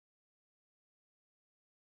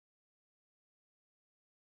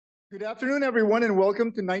Good afternoon, everyone, and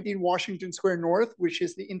welcome to 19 Washington Square North, which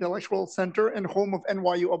is the intellectual center and home of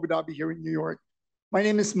NYU Abu Dhabi here in New York. My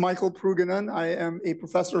name is Michael Pruganan. I am a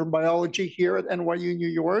professor of biology here at NYU New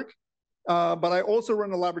York, but I also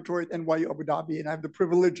run a laboratory at NYU Abu Dhabi, and I have the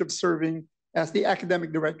privilege of serving as the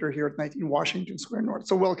academic director here at 19 Washington Square North.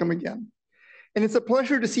 So welcome again. And it's a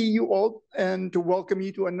pleasure to see you all and to welcome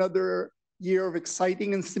you to another year of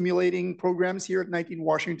exciting and stimulating programs here at 19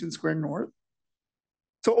 Washington Square North.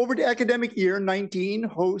 So over the academic year, 19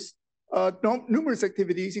 hosts numerous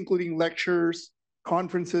activities, including lectures,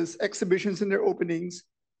 conferences, exhibitions in their openings,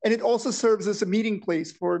 and it also serves as a meeting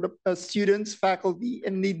place for the students, faculty,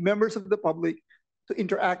 and indeed members of the public to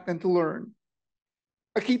interact and to learn.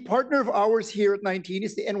 A key partner of ours here at 19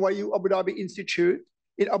 is the NYU Abu Dhabi Institute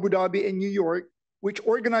in Abu Dhabi and New York, which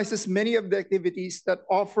organizes many of the activities that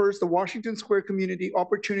offers the Washington Square community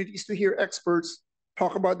opportunities to hear experts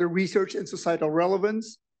talk about the research and societal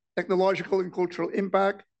relevance, technological and cultural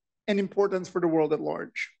impact, and importance for the world at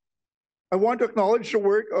large. I want to acknowledge the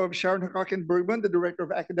work of Sharon Hakaken-Bergman, the Director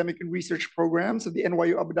of Academic and Research Programs at the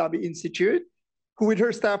NYU Abu Dhabi Institute, who with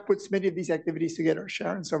her staff puts many of these activities together.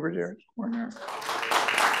 Sharon's over there in the corner.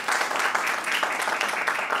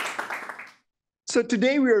 So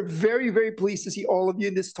today we are very, very pleased to see all of you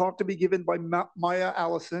in this talk to be given by Maya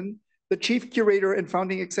Allison, the Chief Curator and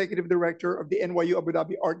Founding Executive Director of the NYU Abu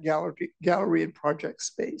Dhabi Art Gallery and Project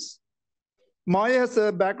Space. Maya has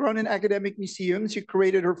a background in academic museums. She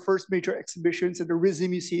created her first major exhibitions at the Rizzi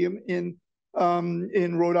Museum in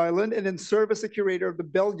Rhode Island, and then served as the curator of the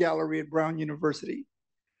Bell Gallery at Brown University.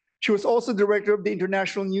 She was also director of the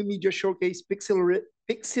International New Media Showcase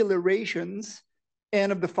Pixelerations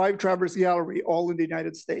and of the Five Travers Gallery, all in the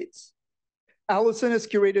United States. Allison has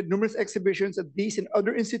curated numerous exhibitions at these and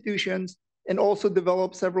other institutions and also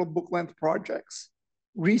developed several book-length projects.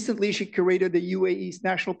 Recently, she curated the UAE's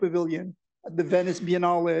National Pavilion at the Venice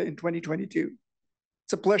Biennale in 2022.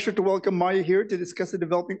 It's a pleasure to welcome Maya here to discuss the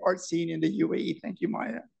developing art scene in the UAE. Thank you,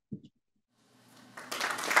 Maya.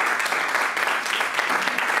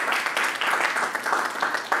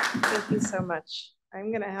 Thank you so much.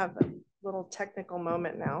 I'm going to have a little technical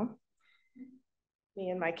moment now.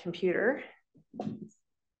 Me and my computer.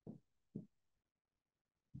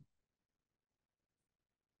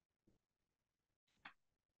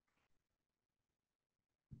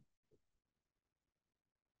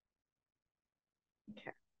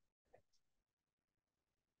 Okay.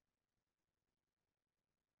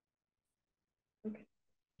 Okay.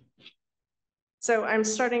 So I'm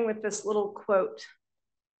starting with this little quote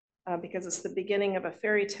because it's the beginning of a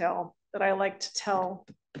fairy tale that I like to tell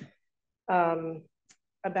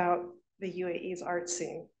about the UAE's art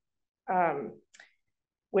scene,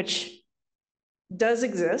 which does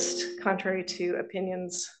exist, contrary to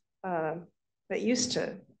opinions that used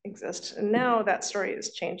to exist. And now that story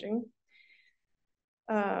is changing.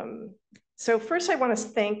 So first I want to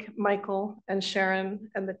thank Michael and Sharon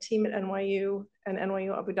and the team at NYU and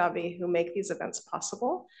NYU Abu Dhabi who make these events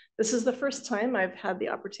possible. This is the first time I've had the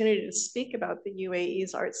opportunity to speak about the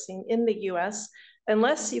UAE's art scene in the US,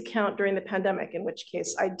 unless you count during the pandemic, in which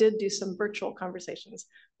case I did do some virtual conversations,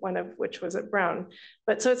 one of which was at Brown.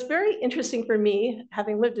 But so it's very interesting for me,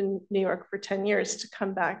 having lived in New York for 10 years, to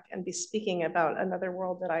come back and be speaking about another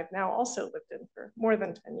world that I've now also lived in for more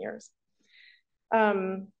than 10 years.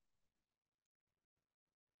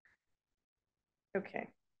 Okay.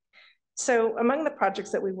 So among the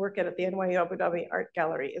projects that we work at the NYU Abu Dhabi Art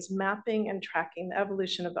Gallery is mapping and tracking the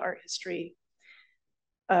evolution of the art history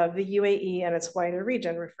of the UAE and its wider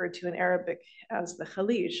region, referred to in Arabic as the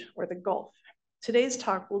Khalij, or the Gulf. Today's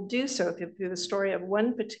talk will do so through the story of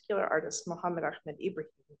one particular artist, Mohamed Ahmed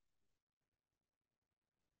Ibrahim.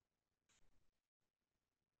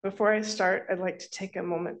 Before I start, I'd like to take a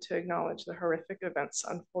moment to acknowledge the horrific events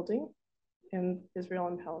unfolding in Israel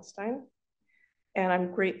and Palestine. And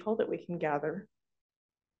I'm grateful that we can gather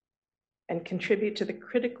and contribute to the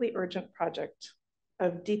critically urgent project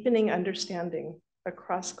of deepening understanding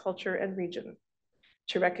across culture and region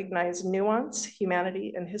to recognize nuance,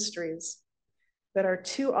 humanity, and histories that are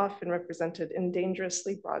too often represented in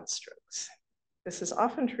dangerously broad strokes. This is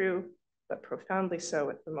often true, but profoundly so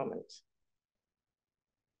at the moment.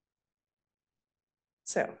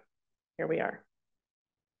 So here we are.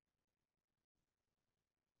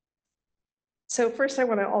 So first, I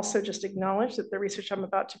want to also just acknowledge that the research I'm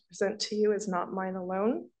about to present to you is not mine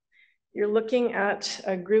alone. You're looking at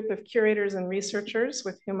a group of curators and researchers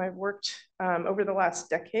with whom I've worked over the last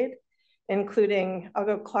decade, including, I'll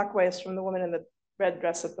go clockwise from the woman in the red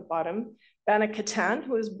dress at the bottom, Bana Katan,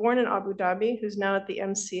 who was born in Abu Dhabi, who's now at the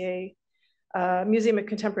MCA Museum of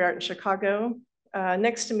Contemporary Art in Chicago,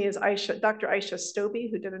 Next to me is Dr. Aisha Stoby,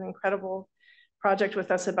 who did an incredible project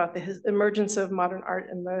with us about the emergence of modern art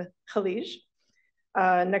in the Khalij.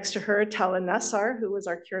 Next to her, Tala Nassar, who was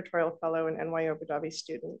our curatorial fellow and NYU Abu Dhabi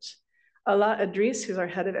student. Ala Idris, who's our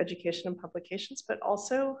head of education and publications, but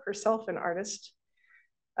also herself an artist.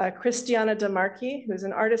 Christiana Demarchi, who's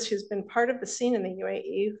an artist who's been part of the scene in the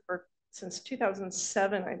UAE since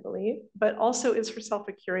 2007, I believe, but also is herself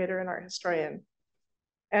a curator and art historian.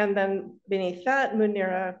 And then beneath that,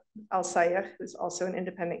 Munira Al-Sayeh, who's also an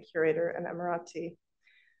independent curator and Emirati.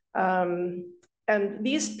 And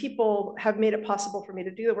these people have made it possible for me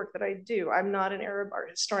to do the work that I do. I'm not an Arab art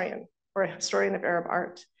historian or a historian of Arab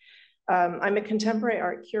art. I'm a contemporary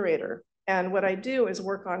art curator. And what I do is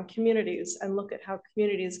work on communities and look at how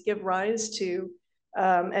communities give rise to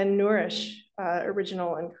and nourish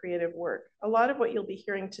original and creative work. A lot of what you'll be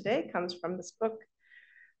hearing today comes from this book,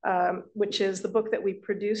 which is the book that we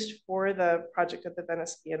produced for the project at the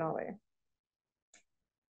Venice Biennale.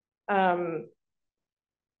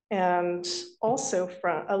 And also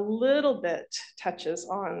from a little bit touches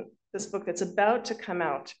on this book that's about to come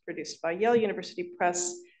out, produced by Yale University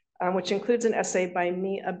Press, which includes an essay by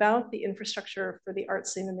me about the infrastructure for the art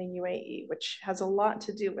scene in the UAE, which has a lot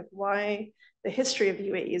to do with why the history of the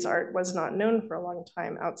UAE's art was not known for a long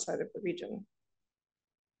time outside of the region.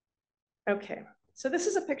 Okay, so this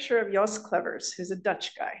is a picture of Jos Clevers, who's a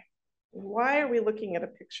Dutch guy. Why are we looking at a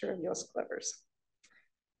picture of Jos Clevers?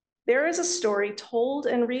 There is a story told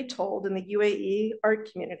and retold in the UAE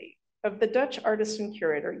art community of the Dutch artist and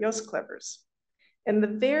curator, Jos Clevers. In the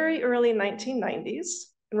very early 1990s,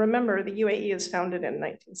 and remember the UAE is founded in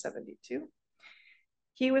 1972,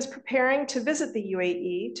 he was preparing to visit the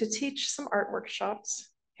UAE to teach some art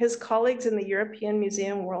workshops. His colleagues in the European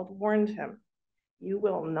museum world warned him, "You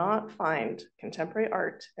will not find contemporary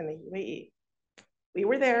art in the UAE." We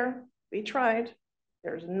were there, we tried,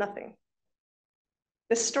 there's nothing.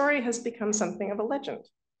 This story has become something of a legend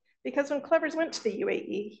because when Clevers went to the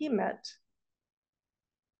UAE, he met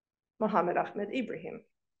Mohamed Ahmed Ibrahim.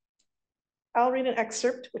 I'll read an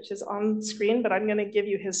excerpt, which is on screen, but I'm going to give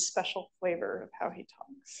you his special flavor of how he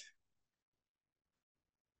talks.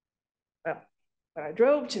 Well, when I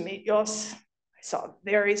drove to meet Jos, I saw a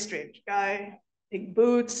very strange guy, big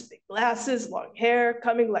boots, big glasses, long hair,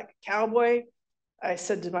 coming like a cowboy. I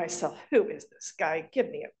said to myself, who is this guy? Give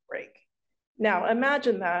me a break. Now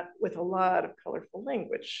imagine that with a lot of colorful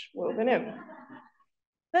language woven in.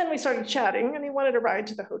 Then we started chatting and he wanted a ride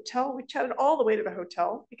to the hotel. We chatted all the way to the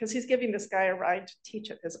hotel because he's giving this guy a ride to teach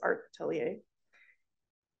at his art atelier.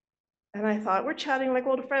 And I thought, we're chatting like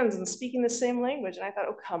old friends and speaking the same language. And I thought,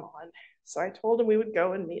 oh, come on. So I told him we would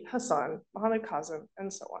go and meet Hassan, Mohammed Kazim,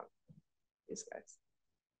 and so on, these guys.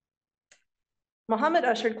 Mohammed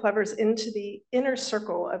ushered Clevers into the inner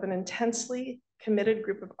circle of an intensely committed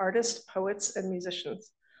group of artists, poets, and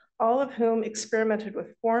musicians, all of whom experimented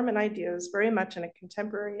with form and ideas very much in a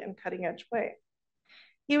contemporary and cutting-edge way.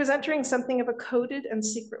 He was entering something of a coded and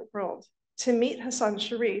secret world. To meet Hassan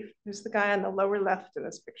Sharif, who's the guy on the lower left in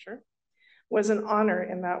this picture, was an honor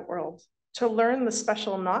in that world. To learn the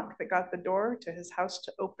special knock that got the door to his house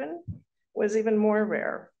to open was even more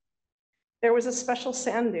rare. There was a special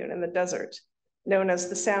sand dune in the desert known as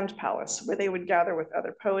the Sand Palace, where they would gather with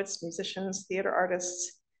other poets, musicians, theater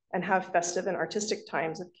artists, and have festive and artistic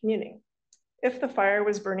times of communing. If the fire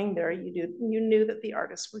was burning there, you knew that the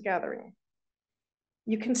artists were gathering.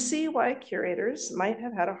 You can see why curators might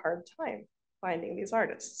have had a hard time finding these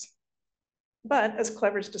artists. But as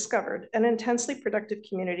Clevers discovered, an intensely productive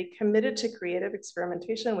community committed to creative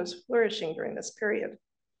experimentation was flourishing during this period.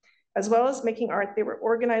 As well as making art, they were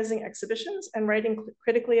organizing exhibitions and writing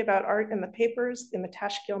critically about art in the papers, in the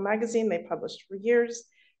Tashkil magazine they published for years,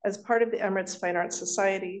 as part of the Emirates Fine Arts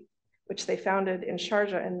Society, which they founded in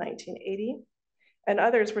Sharjah in 1980, and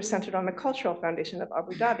others were centered on the Cultural Foundation of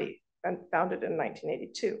Abu Dhabi, and founded in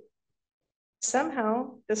 1982.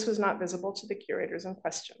 Somehow, this was not visible to the curators in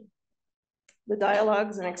question. The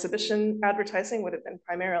dialogues and exhibition advertising would have been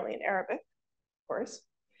primarily in Arabic, of course,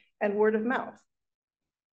 and word of mouth.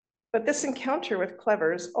 But this encounter with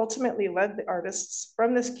Clevers ultimately led the artists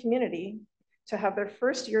from this community to have their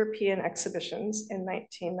first European exhibitions in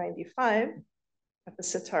 1995 at the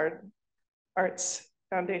Sittard Arts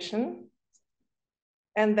Foundation,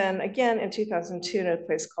 and then again in 2002 in a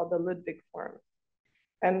place called the Ludwig Forum.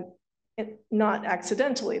 And not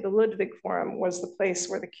accidentally, the Ludwig Forum was the place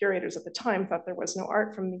where the curators at the time thought there was no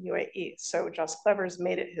art from the UAE. So Jos Clevers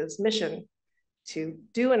made it his mission to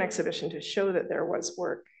do an exhibition to show that there was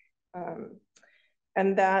work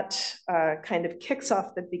And that kind of kicks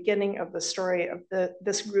off the beginning of the story of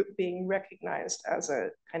this group being recognized as a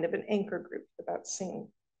kind of an anchor group for that scene.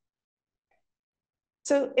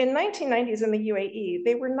 So in 1990s in the UAE,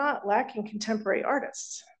 they were not lacking contemporary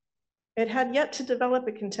artists. It had yet to develop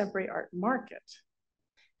a contemporary art market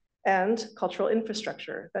and cultural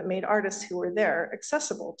infrastructure that made artists who were there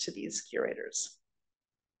accessible to these curators.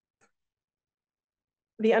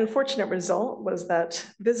 The unfortunate result was that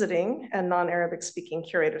visiting and non-Arabic speaking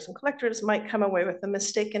curators and collectors might come away with the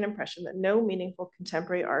mistaken impression that no meaningful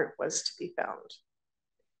contemporary art was to be found.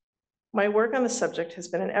 My work on the subject has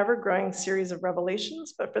been an ever-growing series of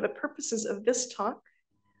revelations, but for the purposes of this talk,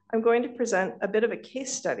 I'm going to present a bit of a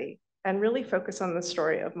case study and really focus on the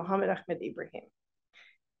story of Mohamed Ahmed Ibrahim.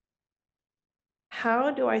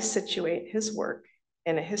 How do I situate his work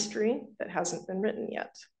in a history that hasn't been written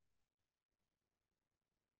yet?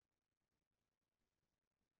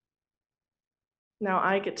 Now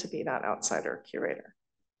I get to be that outsider curator.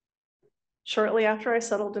 Shortly after I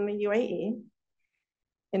settled in the UAE,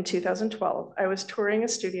 in 2012, I was touring a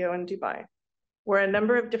studio in Dubai, where a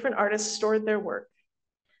number of different artists stored their work.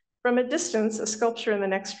 From a distance, a sculpture in the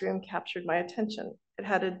next room captured my attention. It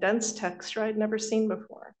had a dense texture I'd never seen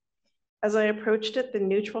before. As I approached it, the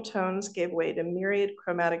neutral tones gave way to myriad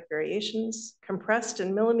chromatic variations, compressed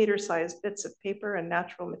in millimeter-sized bits of paper and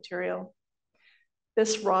natural material.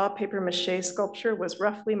 This raw paper mache sculpture was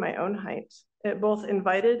roughly my own height. It both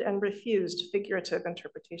invited and refused figurative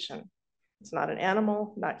interpretation. It's not an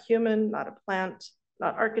animal, not human, not a plant,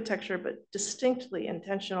 not architecture, but distinctly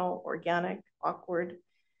intentional, organic, awkward.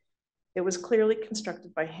 It was clearly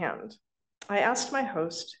constructed by hand. I asked my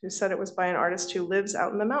host, who said it was by an artist who lives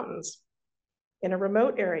out in the mountains, in a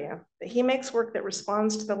remote area, that he makes work that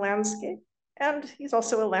responds to the landscape, and he's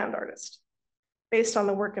also a land artist. Based on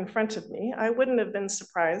the work in front of me, I wouldn't have been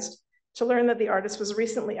surprised to learn that the artist was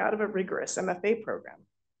recently out of a rigorous MFA program,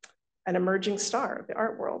 an emerging star of the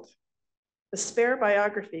art world. The spare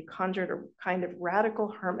biography conjured a kind of radical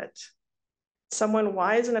hermit, someone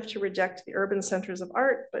wise enough to reject the urban centers of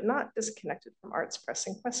art, but not disconnected from art's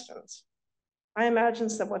pressing questions. I imagine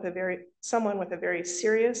someone with a very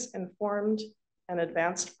serious, informed, and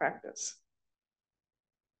advanced practice.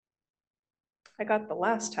 I got the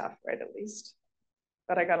last half right, at least,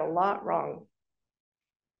 but I got a lot wrong.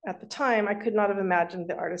 At the time, I could not have imagined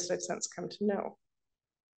the artist I've since come to know.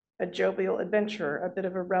 A jovial adventurer, a bit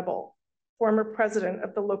of a rebel, former president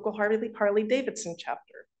of the local Harley-Davidson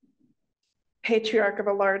chapter, patriarch of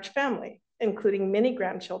a large family, including many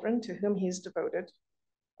grandchildren to whom he's devoted,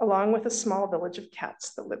 along with a small village of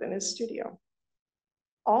cats that live in his studio.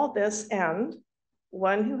 All this and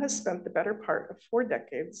one who has spent the better part of 4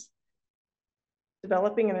 decades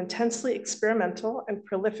developing an intensely experimental and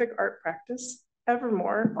prolific art practice, ever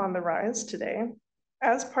more on the rise today,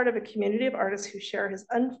 as part of a community of artists who share his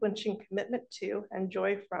unflinching commitment to and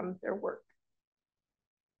joy from their work.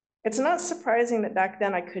 It's not surprising that back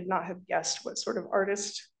then I could not have guessed what sort of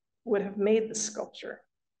artist would have made this sculpture.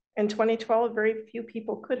 In 2012, very few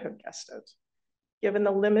people could have guessed it, given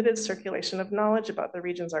the limited circulation of knowledge about the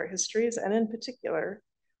region's art histories, and in particular,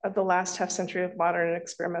 of the last half century of modern and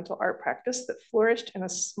experimental art practice that flourished in a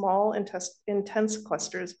small, intense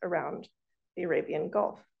clusters around the Arabian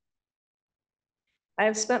Gulf. I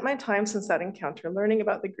have spent my time since that encounter learning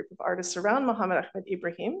about the group of artists around Mohamed Ahmed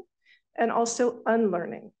Ibrahim, and also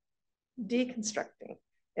unlearning, deconstructing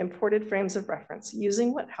imported frames of reference,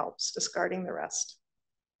 using what helps, discarding the rest.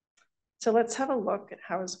 So let's have a look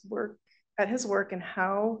at his work and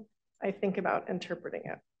how I think about interpreting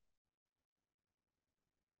it.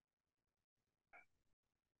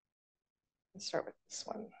 Let's start with this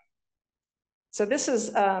one. So this is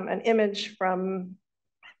an image from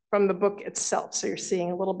the book itself. So you're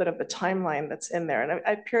seeing a little bit of the timeline that's in there. And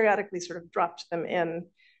I periodically sort of dropped them in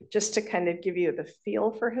just to kind of give you the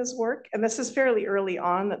feel for his work. And this is fairly early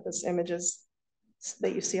on that this image is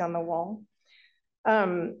that you see on the wall.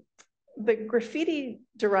 The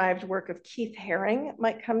graffiti-derived work of Keith Haring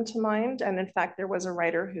might come to mind. And in fact, there was a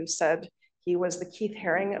writer who said he was the Keith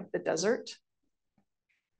Haring of the desert.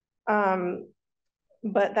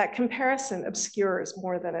 But that comparison obscures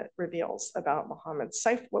more than it reveals about Mohammed's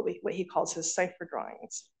what he calls his cipher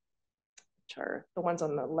drawings, which are the ones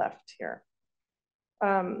on the left here.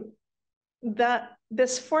 That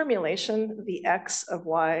this formulation, the X of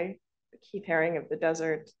Y, the Keith Haring of the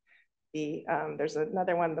desert, there's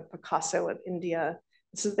another one, the Picasso of India.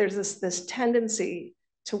 There's this tendency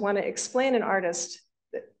to want to explain an artist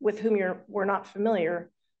with whom we're not familiar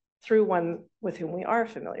through one with whom we are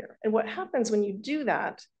familiar. And what happens when you do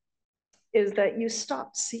that is that you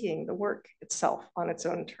stop seeing the work itself on its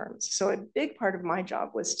own terms. So a big part of my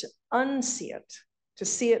job was to unsee it, to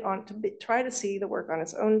see it on, try to see the work on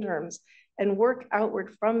its own terms and work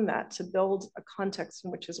outward from that to build a context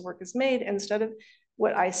in which his work is made, instead of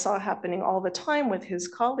what I saw happening all the time with his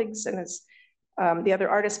colleagues and his, the other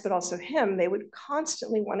artists, but also him. They would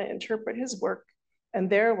constantly want to interpret his work and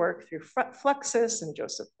their work through Fluxus and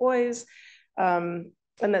Joseph Beuys, and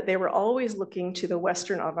that they were always looking to the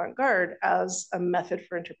Western avant-garde as a method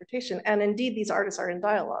for interpretation. And indeed, these artists are in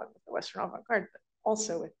dialogue with the Western avant-garde, but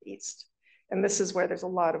also with the East. And this is where there's a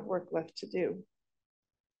lot of work left to do.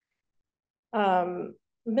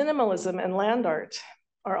 Minimalism and land art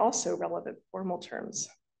are also relevant formal terms,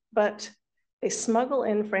 but they smuggle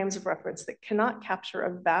in frames of reference that cannot capture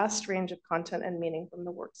a vast range of content and meaning from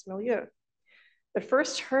the work's milieu. The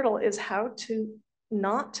first hurdle is how to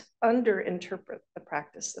not underinterpret the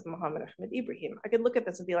practice of Mohamed Ahmed Ibrahim. I could look at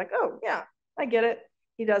this and be like, oh yeah, I get it.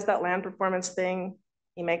 He does that land performance thing.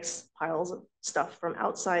 He makes piles of stuff from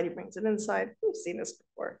outside. He brings it inside. We've seen this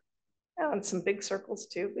before. Oh, and some big circles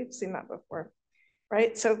too. We've seen that before,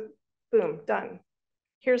 right? So boom, done.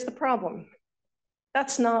 Here's the problem.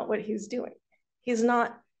 That's not what he's doing. He's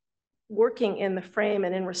not working in the frame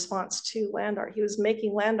and in response to land art. He was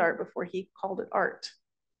making land art before he called it art.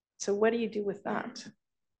 So what do you do with that?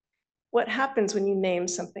 What happens when you name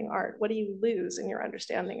something art? What do you lose in your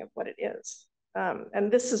understanding of what it is?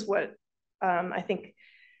 And this is what I think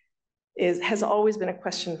has always been a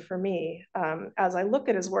question for me. As I look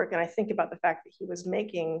at his work and I think about the fact that he was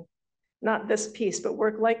making not this piece, but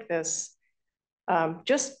work like this,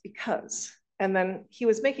 just because. And then he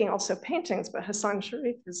was making also paintings, but Hassan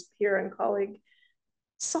Sharif, his peer and colleague,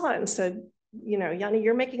 saw it and said, you know, Yanni,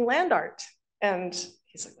 you're making land art. And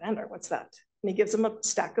he's like, land art, what's that? And he gives him a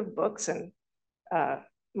stack of books, and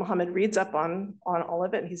Mohamed reads up on all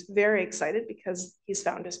of it. And he's very excited because he's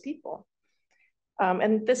found his people.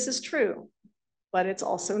 And this is true, but it's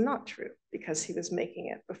also not true because he was making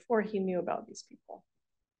it before he knew about these people.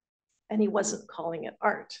 And he wasn't calling it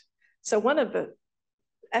art. So one of the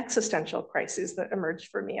existential crises that emerged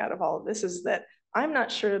for me out of all of this is that I'm not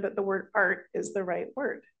sure that the word art is the right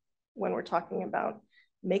word when we're talking about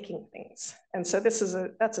making things. And so that's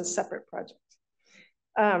a separate project.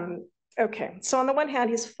 Okay, so on the one hand,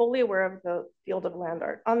 he's fully aware of the field of land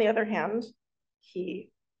art. On the other hand, he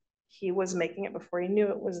was making it before he knew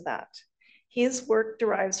it was that. His work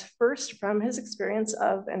derives first from his experience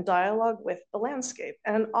of and dialogue with the landscape,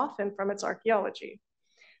 and often from its archaeology,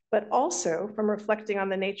 but also from reflecting on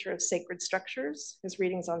the nature of sacred structures, his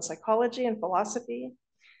readings on psychology and philosophy,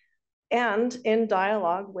 and in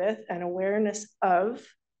dialogue with an awareness of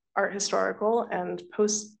art historical and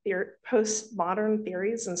postmodern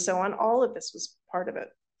theories and so on. All of this was part of it.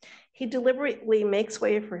 He deliberately makes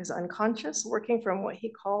way for his unconscious, working from what he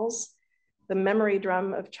calls the memory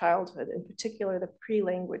drum of childhood, in particular the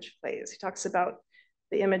pre-language phase. He talks about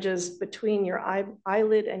the images between your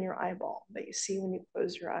eyelid and your eyeball that you see when you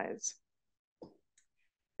close your eyes.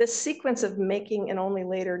 This sequence of making and only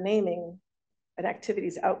later naming an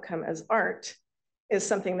activity's outcome as art is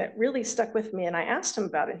something that really stuck with me. And I asked him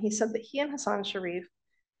about it. And he said that he and Hassan Sharif,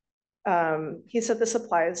 he said this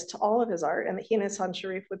applies to all of his art, and that he and Hassan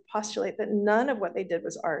Sharif would postulate that none of what they did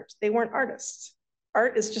was art. They weren't artists.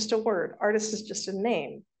 Art is just a word. Artist is just a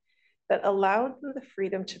name that allowed them the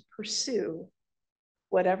freedom to pursue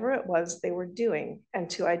whatever it was they were doing and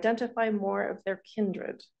to identify more of their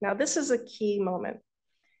kindred. Now, this is a key moment.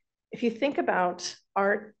 If you think about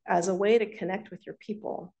art as a way to connect with your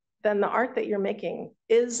people, then the art that you're making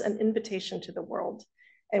is an invitation to the world.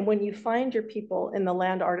 And when you find your people in the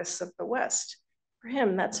land artists of the West, for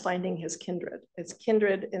him, that's finding his kindred. It's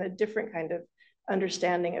kindred in a different kind of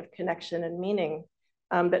understanding of connection and meaning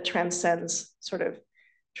that transcends sort of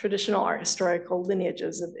traditional art historical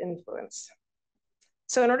lineages of influence.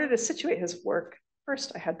 So in order to situate his work,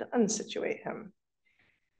 first I had to unsituate him.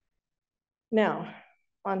 Now,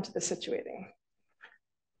 on to the situating.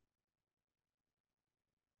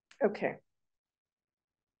 Okay.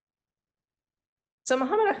 So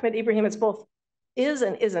Mohamed Ahmed Ibrahim is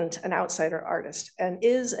and isn't an outsider artist, and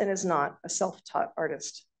is and is not a self-taught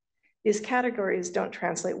artist. These categories don't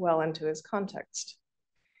translate well into his context.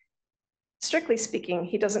 Strictly speaking,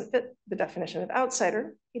 he doesn't fit the definition of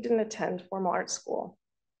outsider. He didn't attend formal art school,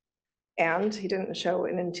 and he didn't show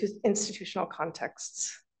in institutional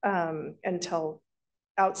contexts until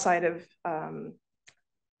outside of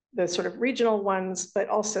the sort of regional ones, but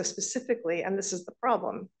also specifically, and this is the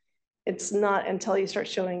problem, it's not until you start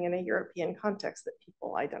showing in a European context that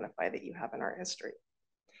people identify that you have an art history.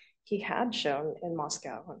 He had shown in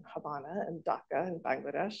Moscow and Havana and Dhaka and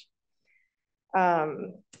Bangladesh,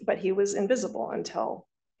 But he was invisible until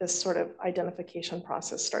this sort of identification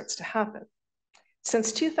process starts to happen.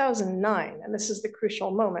 Since 2009, and this is the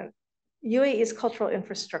crucial moment, UAE's cultural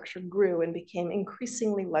infrastructure grew and became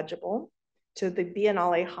increasingly legible to the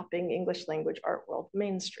Biennale hopping English language art world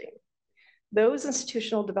mainstream. Those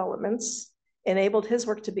institutional developments enabled his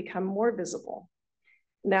work to become more visible.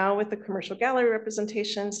 Now with the commercial gallery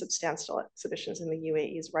representation, substantial exhibitions in the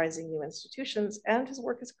UAE's rising new institutions, and his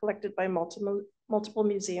work is collected by multiple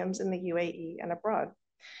museums in the UAE and abroad.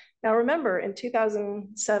 Now remember, in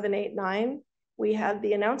 2007, 8, 9, we had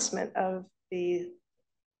the announcement of the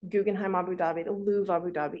Guggenheim Abu Dhabi, the Louvre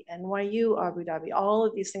Abu Dhabi, NYU Abu Dhabi. All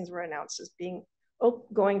of these things were announced as being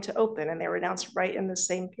going to open, and they were announced right in the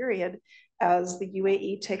same period as the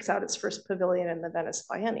UAE takes out its first pavilion in the Venice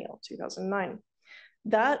Biennale, 2009.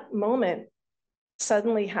 That moment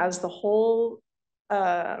suddenly has the whole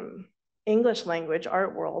English language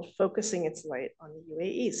art world focusing its light on the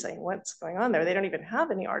UAE, saying what's going on there. They don't even have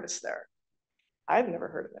any artists there. I've never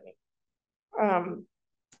heard of any.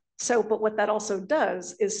 But what that also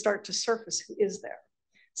does is start to surface who is there.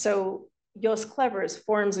 So Jos Clevers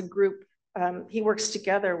forms a group. He works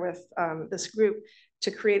together with this group to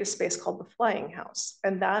create a space called the Flying House.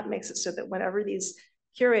 And that makes it so that whenever these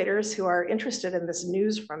curators who are interested in this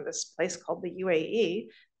news from this place called the UAE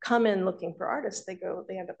come in looking for artists, they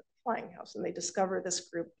end up at the Flying House and they discover this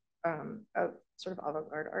group of sort of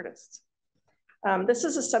avant-garde artists. This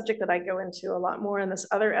is a subject that I go into a lot more in this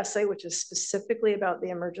other essay, which is specifically about the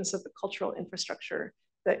emergence of the cultural infrastructure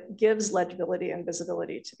that gives legibility and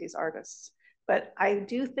visibility to these artists. But I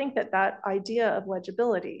do think that that idea of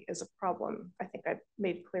legibility is a problem. I think I've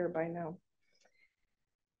made clear by now.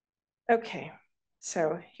 Okay,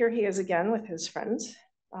 so here he is again with his friends.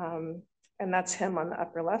 And that's him on the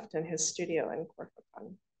upper left in his studio in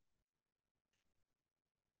Corfatan.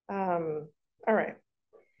 All right.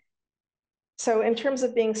 So in terms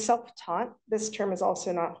of being self-taught, this term is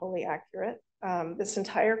also not wholly accurate. This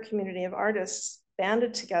entire community of artists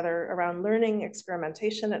banded together around learning,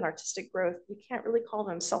 experimentation, and artistic growth. You can't really call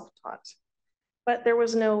them self-taught, but there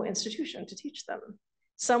was no institution to teach them.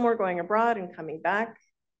 Some were going abroad and coming back.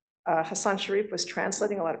 Hassan Sharif was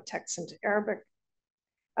translating a lot of texts into Arabic.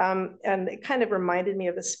 And it kind of reminded me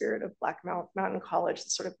of the spirit of Black Mountain College, the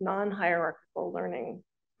sort of non-hierarchical learning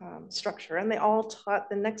structure. And they all taught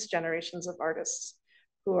the next generations of artists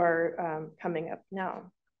who are coming up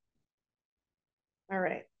now. All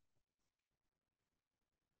right.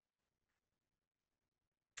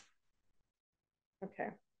 Okay.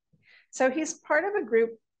 So he's part of a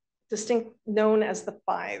group known as the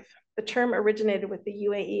Five. The term originated with the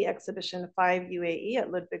UAE exhibition 5 UAE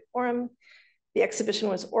at Ludwig Forum. The exhibition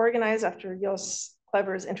was organized after Jos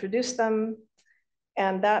Clevers introduced them,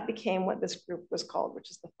 and that became what this group was called,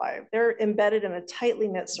 which is the Five. They're embedded in a tightly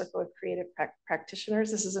knit circle of creative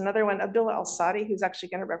practitioners. This is another one, Abdullah Al-Sadi, who's actually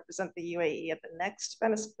going to represent the UAE at the next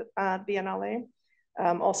Venice Biennale.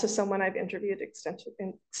 Also someone I've interviewed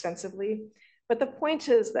extensively. But the point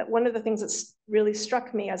is that one of the things that really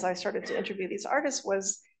struck me as I started to interview these artists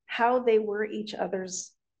was how they were each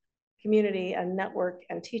other's community and network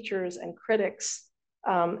and teachers and critics.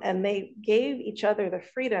 And they gave each other the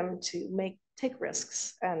freedom to take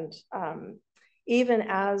risks. And even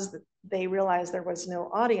as they realized there was no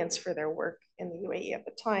audience for their work in the UAE at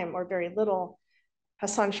the time, or very little,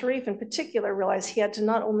 Hassan Sharif in particular realized he had to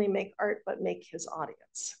not only make art, but make his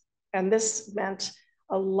audience. And this meant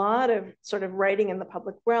a lot of sort of writing in the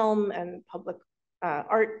public realm and public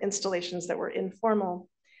art installations that were informal.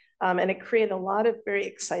 And it created a lot of very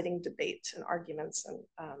exciting debate and arguments,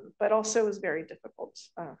 but also was very difficult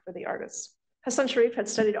for the artists. Hassan Sharif had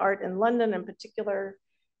studied art in London and particularly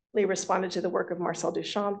responded to the work of Marcel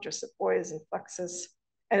Duchamp, Joseph Beuys, and Fluxus.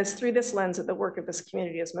 And it's through this lens that the work of this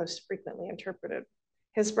community is most frequently interpreted.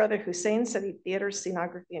 His brother Hussein studied theater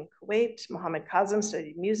scenography in Kuwait. Mohamed Kazem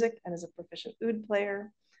studied music and is a proficient oud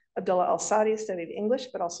player. Abdullah Al-Sadi studied English,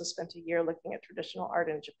 but also spent a year looking at traditional art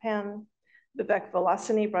in Japan. Vivek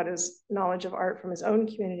Vilasani brought his knowledge of art from his own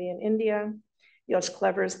community in India. Jos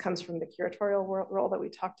Clevers comes from the curatorial role that we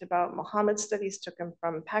talked about. Mohammed's studies took him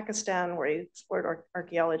from Pakistan, where he explored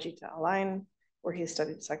archaeology, to Allison, where he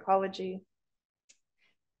studied psychology,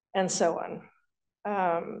 and so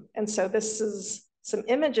on. And so this is some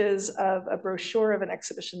images of a brochure of an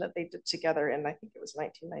exhibition that they did together in, I think it was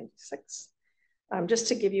 1996. Just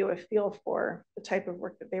to give you a feel for the type of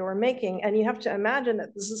work that they were making. And you have to imagine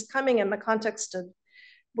that this is coming in the context of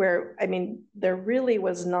where, I mean, there really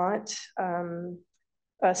was not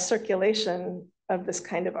a circulation of this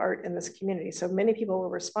kind of art in this community. So many people were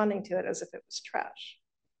responding to it as if it was trash.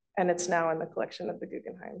 And it's now in the collection of the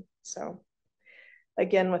Guggenheim. So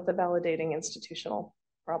again with the validating institutional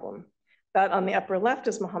problem. That on the upper left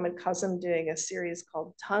is Mohamed Kazem doing a series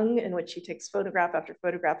called Tongue, in which he takes photograph after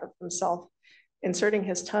photograph of himself, inserting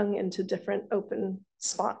his tongue into different open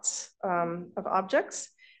spots of objects,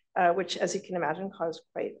 which, as you can imagine, caused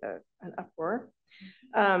quite an uproar.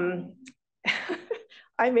 I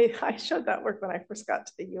showed that work when I first got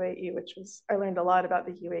to the UAE, which was, I learned a lot about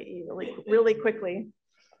the UAE really quickly.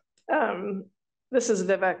 This is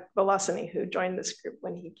Vivek Vilasani, who joined this group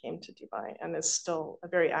when he came to Dubai and is still a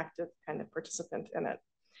very active kind of participant in it.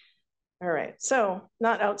 All right, so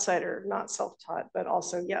not outsider, not self-taught, but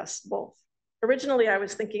also yes, both. Originally, I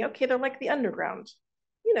was thinking, okay, they're like the underground,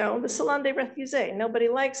 you know, the Salon des Refusés. Nobody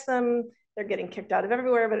likes them. They're getting kicked out of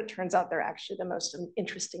everywhere, but it turns out they're actually the most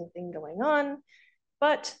interesting thing going on.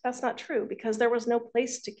 But that's not true because there was no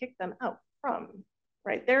place to kick them out from.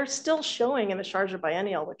 Right, they're still showing in the Sharjah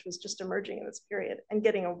Biennial, which was just emerging in this period, and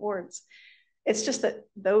getting awards. It's just that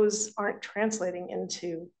those aren't translating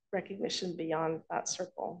into recognition beyond that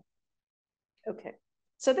circle. Okay,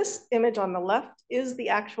 so this image on the left is the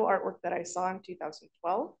actual artwork that I saw in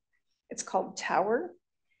 2012. It's called Tower.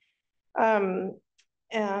 Let's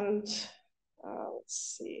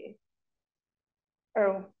see.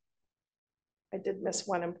 Oh, I did miss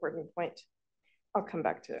one important point. I'll come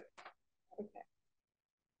back to it. Okay.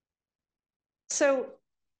 So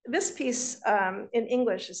this piece in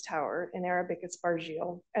English is tower, in Arabic it's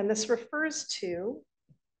barjil, and this refers to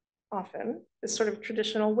often this sort of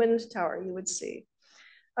traditional wind tower you would see.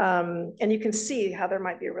 And you can see how there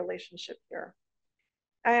might be a relationship here.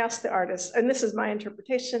 I asked the artist, and this is my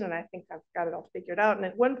interpretation, and I think I've got it all figured out. And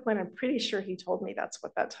at one point, I'm pretty sure he told me that's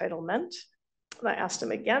what that title meant. And I asked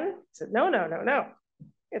him again. He said, no.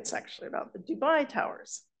 It's actually about the Dubai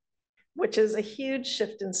towers, which is a huge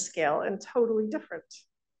shift in scale and totally different.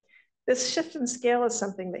 This shift in scale is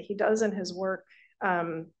something that he does in his work.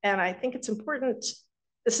 And I think it's important.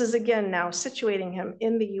 This is, again, now situating him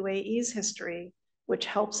in the UAE's history, which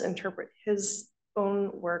helps interpret his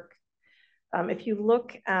own work. If you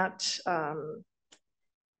look at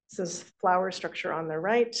this flower structure on the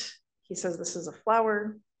right, he says this is a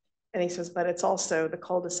flower. And he says, but it's also the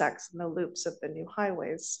cul-de-sacs and the loops of the new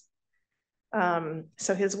highways.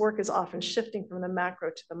 So his work is often shifting from the macro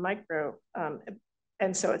to the micro.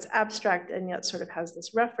 And so it's abstract and yet sort of has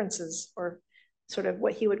this references or sort of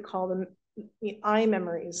what he would call the eye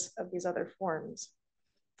memories of these other forms.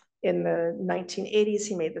 In the 1980s,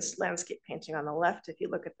 he made this landscape painting on the left. If you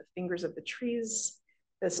look at the fingers of the trees,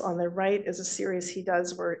 this on the right is a series he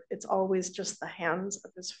does where it's always just the hands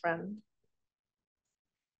of his friend.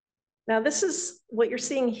 Now, this is what you're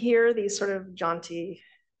seeing here, these sort of jaunty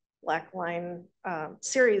black line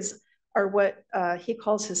series are what he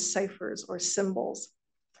calls his ciphers or symbols.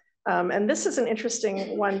 And this is an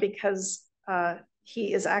interesting one because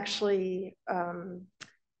he is actually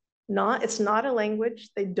it's not a language,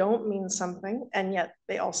 they don't mean something, and yet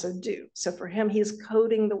they also do. So for him, he's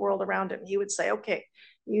coding the world around him. He would say, okay,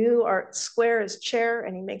 you are square is chair,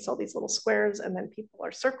 and he makes all these little squares, and then people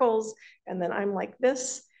are circles, and then I'm like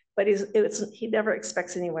this. But he never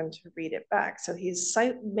expects anyone to read it back. So he's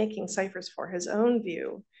making ciphers for his own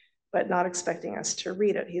view, but not expecting us to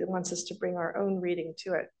read it. He wants us to bring our own reading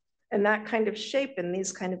to it. And that kind of shape and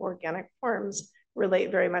these kind of organic forms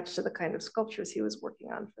relate very much to the kind of sculptures he was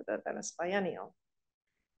working on for the Venice Biennale.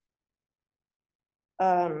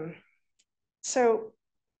 So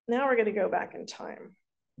now we're going to go back in time.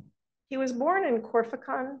 He was born in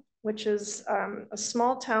Corfacon, which is a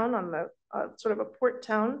small town on the sort of a port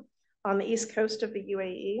town on the east coast of the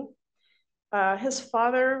UAE. His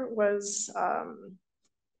father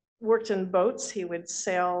worked in boats. He would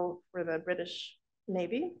sail for the British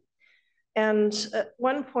Navy. And at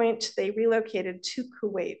one point, they relocated to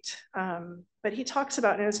Kuwait. But he talks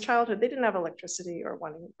about in his childhood, they didn't have electricity or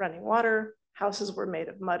running water. Houses were made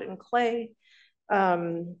of mud and clay.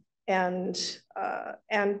 But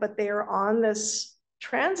they are on this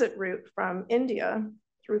transit route from India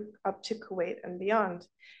up to Kuwait and beyond.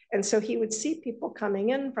 And so he would see people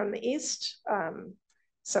coming in from the east,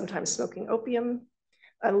 sometimes smoking opium,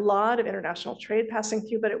 a lot of international trade passing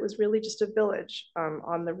through, but it was really just a village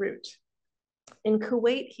on the route. In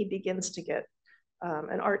Kuwait, he begins to get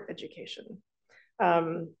an art education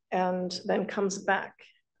and then comes back.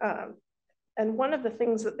 And one of the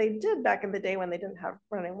things that they did back in the day when they didn't have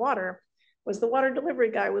running water was the water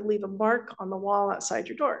delivery guy would leave a mark on the wall outside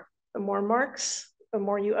your door. The more marks, the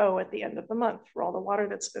more you owe at the end of the month for all the water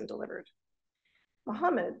that's been delivered.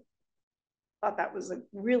 Mohammed thought that was a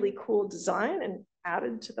really cool design and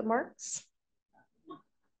added to the marks,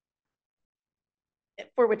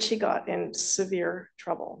 for which he got in severe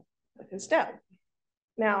trouble with his dad.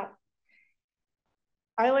 Now,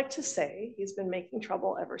 I like to say he's been making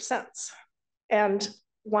trouble ever since. And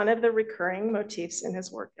one of the recurring motifs in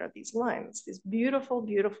his work are these lines, these beautiful,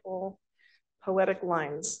 beautiful poetic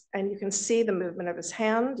lines. And you can see the movement of his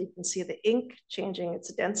hand, you can see the ink changing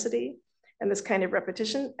its density, and this kind of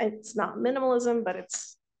repetition. It's not minimalism, but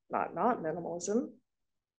it's not minimalism.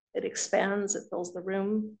 It expands, it fills the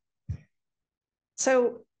room.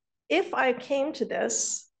 So if I came to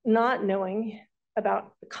this not knowing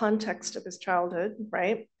about the context of his childhood,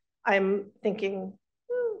 right? I'm thinking,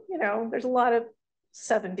 you know, there's a lot of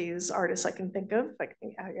 70s artists I can think of. I can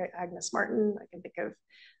think Agnes Martin, I can think of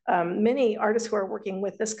many artists who are working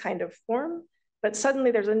with this kind of form, but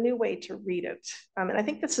suddenly there's a new way to read it. And I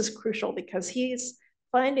think this is crucial because he's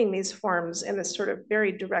finding these forms in this sort of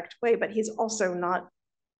very direct way, but he's also not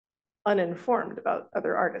uninformed about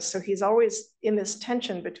other artists. So he's always in this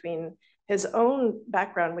tension between his own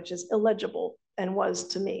background, which is illegible and was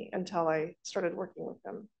to me until I started working with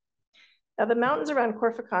them. Now, the mountains around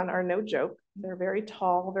Corfacon are no joke. They're very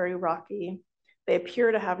tall, very rocky. They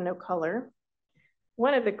appear to have no color.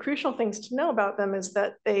 One of the crucial things to know about them is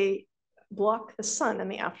that they block the sun in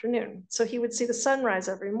the afternoon. So he would see the sunrise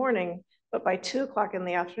every morning, but by 2 o'clock in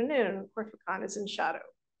the afternoon, Corfacon is in shadow.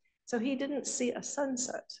 So he didn't see a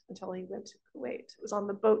sunset until he went to Kuwait. It was on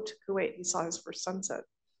the boat to Kuwait he saw his first sunset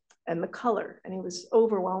and the color, and he was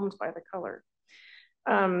overwhelmed by the color.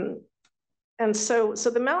 And so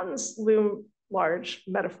the mountains loom large,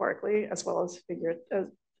 metaphorically, as well as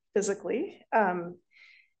physically.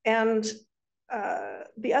 And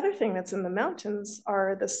the other thing that's in the mountains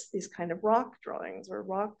are these kind of rock drawings or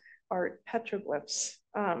rock art petroglyphs.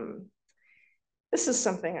 This is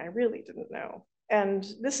something I really didn't know. And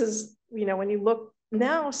this is, you know, when you look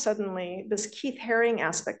now, suddenly this Keith Haring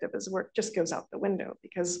aspect of his work just goes out the window,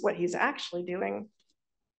 because what he's actually doing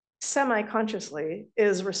semi-consciously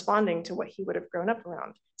is responding to what he would have grown up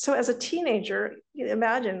around. So as a teenager, you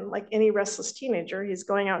imagine, like any restless teenager, he's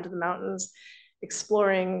going out into the mountains,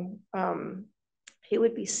 exploring. He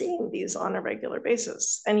would be seeing these on a regular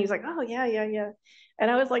basis. And he's like, oh, yeah, yeah, yeah.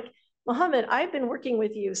 And I was like, Mohamed, I've been working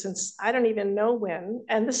with you since I don't even know when.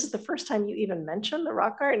 And this is the first time you even mentioned the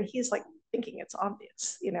rock art. And he's like thinking it's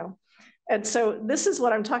obvious, you know? And so this is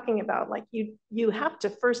what I'm talking about. Like you have to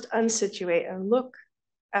first unsituate and look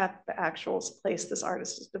at the actual place this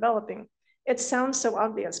artist is developing. It sounds so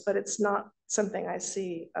obvious, but it's not something I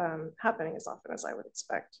see happening as often as I would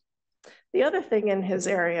expect. The other thing in his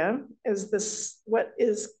area is this, what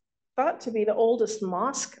is thought to be the oldest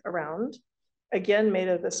mosque around, again, made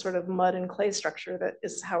of this sort of mud and clay structure that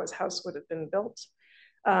is how his house would have been built.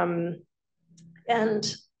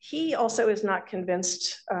 And he also is not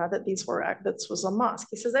convinced that this was a mosque.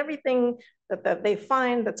 He says everything that they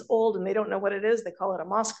find that's old and they don't know what it is, they call it a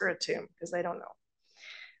mosque or a tomb because they don't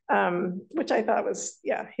know. Which I thought was,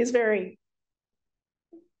 yeah, he's very,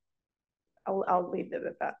 I'll leave it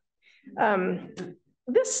at that.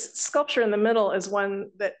 This sculpture in the middle is one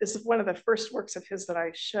of the first works of his that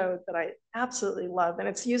I showed that I absolutely love. And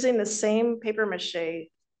it's using the same paper mache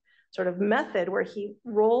sort of method where he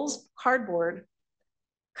rolls cardboard,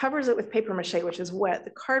 covers it with paper mache, which is wet.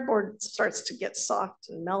 The cardboard starts to get soft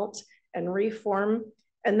and melt and reform.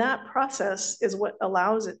 And that process is what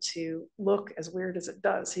allows it to look as weird as it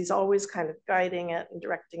does. He's always kind of guiding it and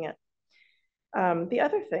directing it. The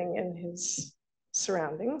other thing in his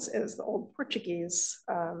surroundings is the old Portuguese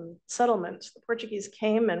settlement. The Portuguese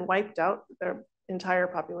came and wiped out their entire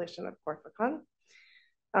population of Corfacon.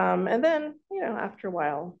 And then, you know, after a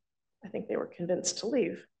while, I think they were convinced to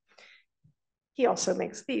leave. He also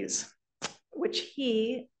makes these,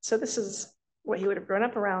 so this is what he would have grown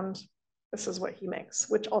up around. This is what he makes,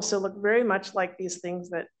 which also look very much like these things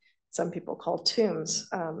that some people call tombs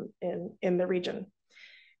in the region.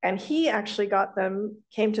 And he actually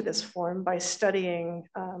came to this form by studying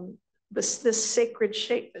this sacred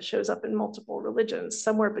shape that shows up in multiple religions,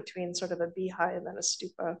 somewhere between sort of a beehive and a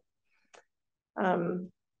stupa.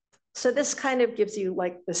 So this kind of gives you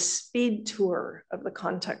like the speed tour of the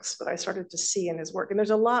context that I started to see in his work. And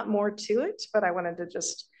there's a lot more to it, but I wanted to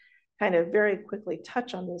just kind of very quickly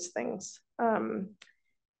touch on these things.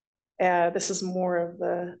 This is more of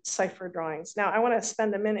the cipher drawings. Now I want to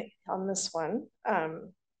spend a minute on this one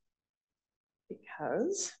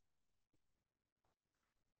because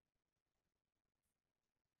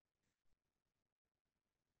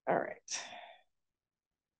all right.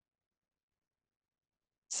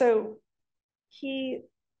 So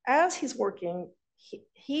as he's working,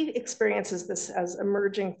 he experiences this as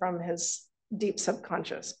emerging from his deep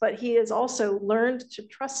subconscious, but he has also learned to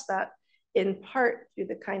trust that in part through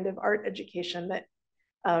the kind of art education that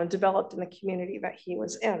developed in the community that he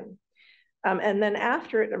was in. And then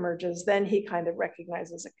after it emerges, then he kind of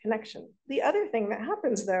recognizes a connection. The other thing that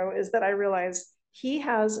happens, though, is that I realize he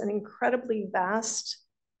has an incredibly vast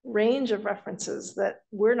range of references that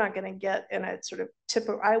we're not going to get in a sort of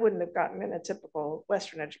typical, I wouldn't have gotten in a typical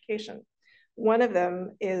Western education. One of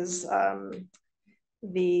them is I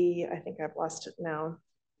think I've lost it now.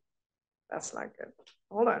 That's not good.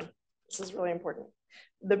 Hold on. This is really important.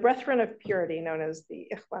 The Brethren of Purity, known as the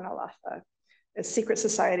Ikhwan al-Atha, a secret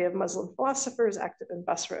society of Muslim philosophers active in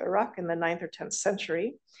Basra, Iraq in the 9th or 10th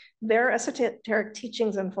century. Their esoteric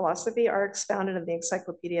teachings and philosophy are expounded in the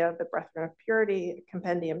Encyclopedia of the Brethren of Purity, a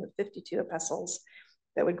compendium of 52 epistles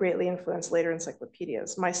that would greatly influence later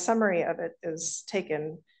encyclopedias. My summary of it is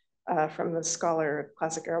taken from the scholar of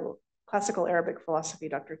classical Arabic philosophy,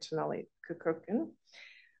 Dr. Tanali Kukokin.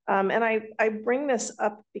 And I bring this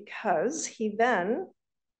up because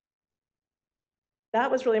that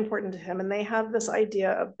was really important to him. And they have this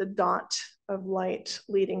idea of the dot of light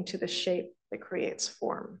leading to the shape that creates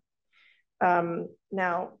form.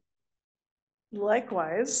 Now,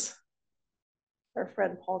 likewise, our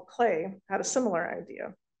friend Paul Klee had a similar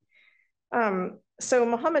idea. So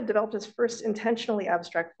Mohamed developed his first intentionally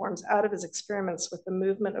abstract forms out of his experiments with the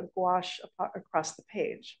movement of gouache across the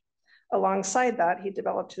page. Alongside that, he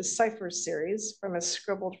developed his ciphers series from his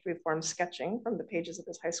scribbled freeform sketching from the pages of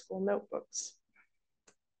his high school notebooks.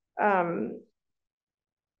 The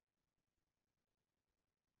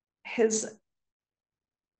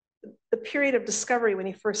period of discovery when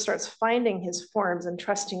he first starts finding his forms and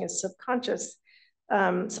trusting his subconscious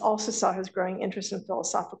also saw his growing interest in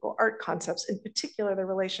philosophical art concepts, in particular the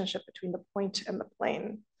relationship between the point and the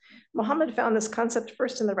plane. Mohamed found this concept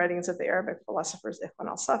first in the writings of the Arabic philosophers Ikhwan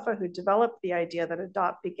al-Safa, who developed the idea that a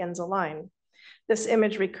dot begins a line. This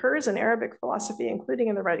image recurs in Arabic philosophy, including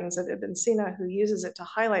in the writings of Ibn Sina, who uses it to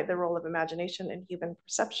highlight the role of imagination in human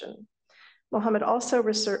perception. Mohamed also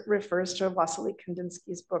refers to Vasily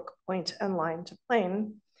Kandinsky's book, Point and Line to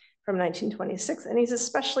Plane, from 1926, and he's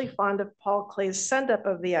especially fond of Paul Klee's send-up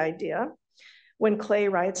of the idea when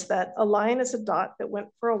Klee writes that a line is a dot that went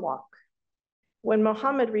for a walk. When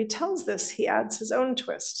Mohamed retells this, he adds his own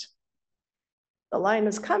twist. The line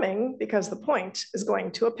is coming because the point is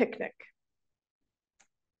going to a picnic.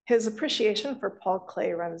 His appreciation for Paul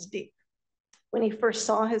Klee runs deep. When he first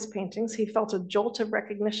saw his paintings, he felt a jolt of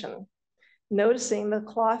recognition, noticing the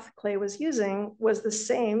cloth Klee was using was the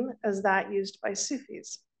same as that used by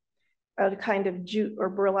Sufis, a kind of jute or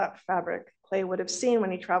burlap fabric Klee would have seen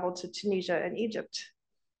when he traveled to Tunisia and Egypt.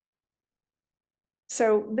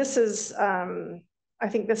 So this is, I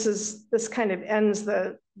think this kind of ends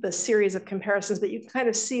the series of comparisons, but you can kind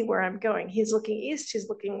of see where I'm going. He's looking east, he's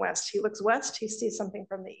looking west. He looks west, he sees something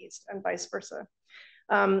from the east, and vice versa.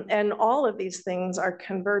 And all of these things are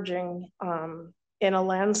converging in a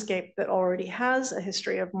landscape that already has a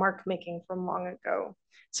history of mark making from long ago.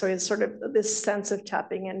 So it's sort of this sense of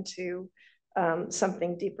tapping into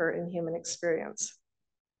something deeper in human experience.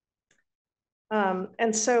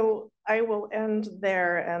 And so I will end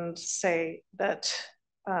there and say that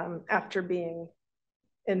after being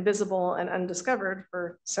invisible and undiscovered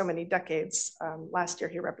for so many decades, last year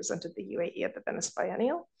he represented the UAE at the Venice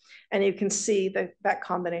Biennale. And you can see that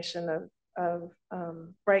combination of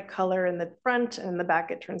bright color in the front, and in the back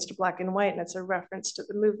it turns to black and white, and it's a reference to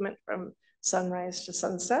the movement from sunrise to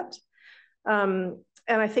sunset. And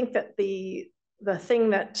I think that the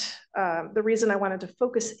reason I wanted to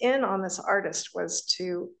focus in on this artist was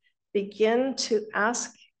to begin to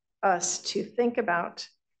ask us to think about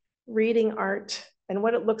reading art and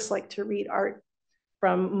what it looks like to read art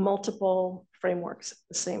from multiple frameworks at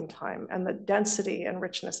the same time, and the density and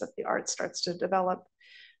richness that the art starts to develop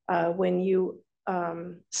when you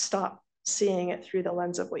stop seeing it through the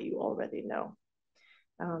lens of what you already know.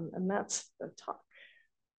 And that's the talk.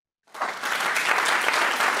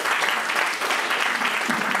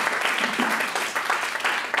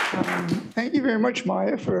 Thank you very much,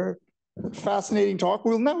 Maya, for a fascinating talk.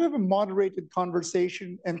 We'll now have a moderated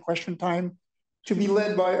conversation and question time to be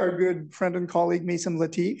led by our good friend and colleague, Maysam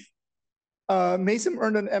Latif. Maysam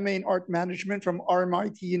earned an MA in Art Management from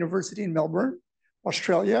RMIT University in Melbourne,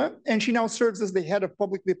 Australia, and she now serves as the head of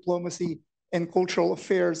public diplomacy and cultural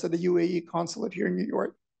affairs at the UAE consulate here in New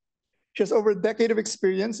York. She has over a decade of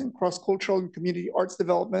experience in cross-cultural and community arts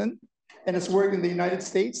development, and has worked in the United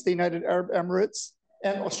States, the United Arab Emirates,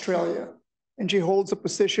 and Australia. And she holds a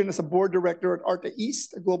position as a board director at Art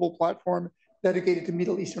East, a global platform dedicated to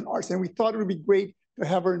Middle Eastern arts. And we thought it would be great to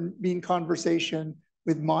have her be in conversation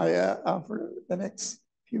with Maya for the next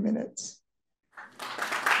few minutes.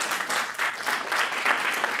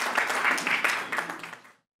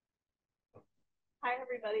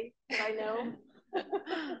 everybody that I know.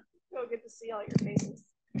 So good to see all your faces.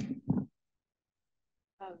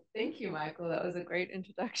 Thank you, Michael. That was a great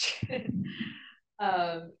introduction.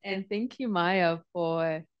 And thank you, Maya,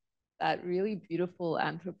 for that really beautiful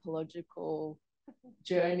anthropological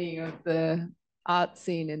journey of the art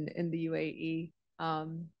scene in the UAE.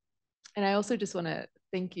 And I also just want to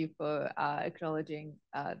thank you for acknowledging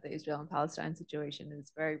the Israel and Palestine situation.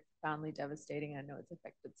 It's very profoundly devastating. I know it's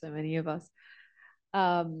affected so many of us.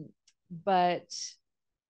 But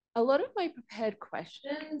a lot of my prepared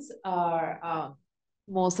questions are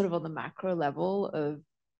more sort of on the macro level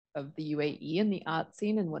of the UAE and the art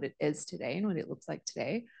scene and what it is today and what it looks like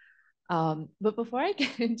today. But before I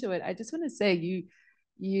get into it, I just want to say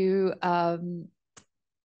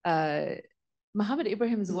Mohamed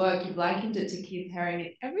Ibrahim's work, you've likened it to Keith Haring. And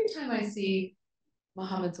every time I see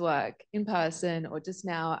Mohamed's work in person or just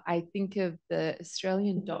now, I think of the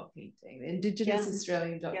Australian dot painting, the Indigenous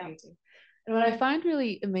Australian dot painting. And what I find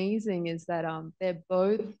really amazing is that they're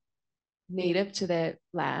both native to their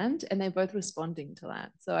land and they're both responding to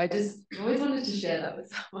land. So I just always wanted to share that with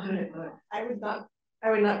someone. I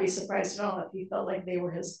would not be surprised at all if he felt like they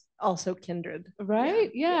were his also kindred. Right?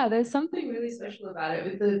 Yeah, there's something really special about it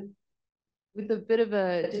with a bit of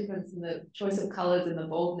a difference in the choice of colors and the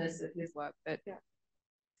boldness of his work. But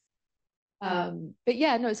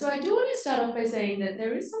yeah, no, so I do want to start off by saying that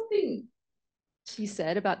there is something to be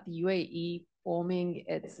said about the UAE forming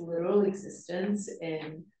its literal existence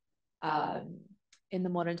in the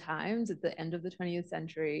modern times at the end of the 20th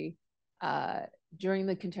century, during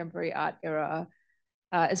the contemporary art era,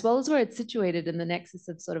 as well as where it's situated in the nexus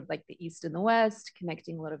of sort of like the East and the West,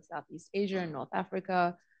 connecting a lot of Southeast Asia and North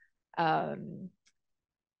Africa. And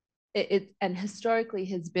historically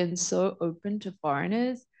has been so open to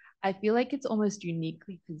foreigners. I feel like it's almost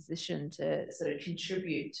uniquely positioned to sort of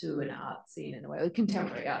contribute to an art scene in a way, a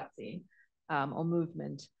contemporary art scene or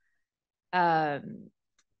movement.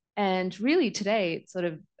 And really today, it sort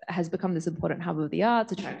of has become this important hub of the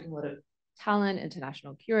arts, attracting a lot of talent,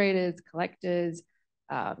 international curators, collectors,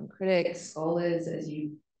 critics, scholars, as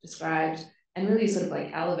you described, and really sort of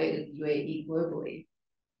like elevated the UAE globally,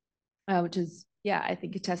 which is, yeah, I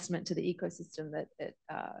think a testament to the ecosystem that it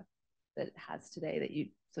has today that you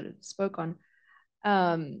sort of spoke on.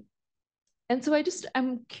 And so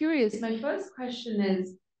I'm curious, my first question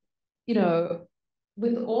is, you know,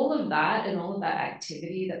 with all of that and all of that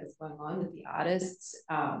activity that was going on with the artists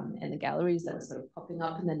and the galleries that were sort of popping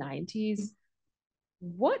up in the 90s,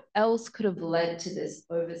 what else could have led to this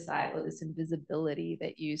oversight or this invisibility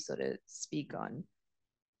that you sort of speak on?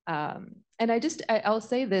 And I'll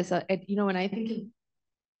say this, you know, when I think of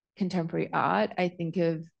contemporary art, I think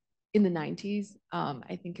of in the 90s,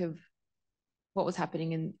 I think of what was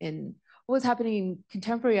happening in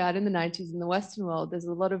contemporary art in the 90s in the Western world. There's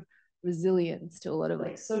a lot of resilience to a lot of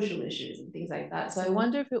like social issues and things like that. So I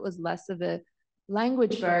wonder if it was less of a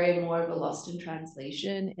language barrier, more of a lost in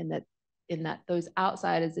translation, in that those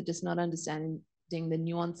outsiders are just not understanding the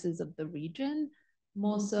nuances of the region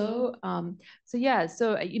more so. So yeah,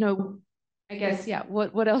 so you know, I guess yeah,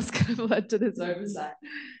 what else could have led to this oversight?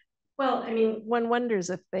 Well, I mean, one wonders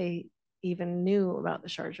if they even knew about the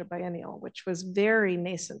Sharjah Biennial, which was very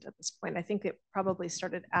nascent at this point. I think it probably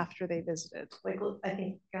started after they visited. Like, I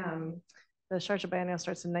think the Sharjah Biennial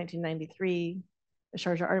starts in 1993. The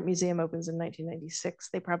Sharjah Art Museum opens in 1996.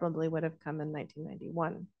 They probably would have come in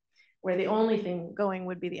 1991, where the only thing going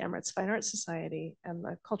would be the Emirates Fine Arts Society and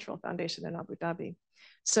the Cultural Foundation in Abu Dhabi.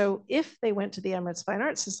 So if they went to the Emirates Fine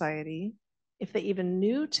Arts Society, if they even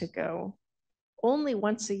knew to go, only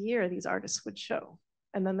once a year these artists would show.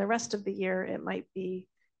 And then the rest of the year, it might be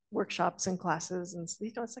workshops and classes. And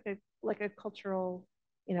you know, it's like a cultural,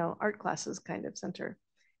 you know, art classes kind of center.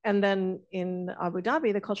 And then in Abu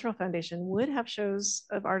Dhabi, the Cultural Foundation would have shows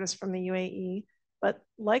of artists from the UAE, but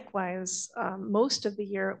likewise, most of the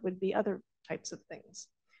year it would be other types of things.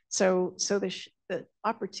 So the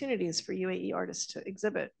opportunities for UAE artists to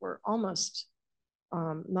exhibit were almost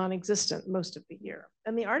non-existent most of the year.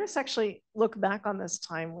 And the artists actually look back on this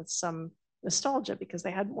time with some nostalgia because they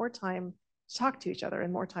had more time to talk to each other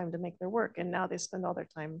and more time to make their work. And now they spend all their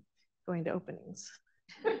time going to openings.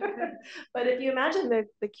 But if you imagine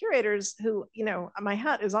the curators who, you know, my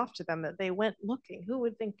hat is off to them that they went looking. Who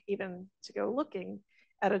would think even to go looking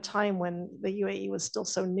at a time when the UAE was still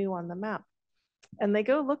so new on the map? And they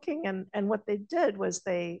go looking, and what they did was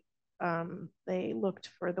they looked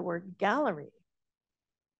for the word gallery.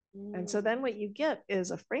 And so then what you get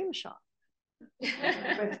is a frame shop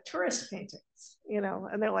with tourist paintings, you know,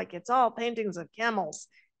 and they're like, it's all paintings of camels,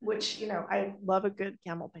 which, you know, I love a good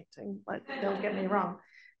camel painting, but don't get me wrong.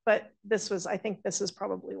 But I think this is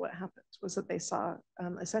probably what happened, was that they saw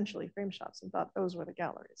essentially frame shops and thought those were the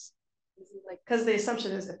galleries. Because the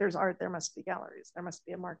assumption is if there's art, there must be galleries, there must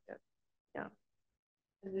be a market. Yeah.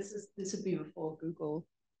 And this would be before Google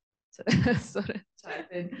to sort of type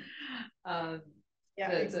in. Yeah,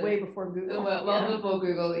 it's way before Google. Well, before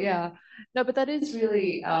Google, yeah. No, but that is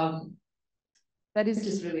really, that is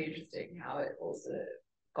just really interesting how it also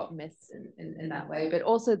got missed in that way, but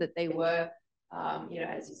also that they were,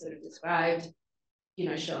 as you sort of described,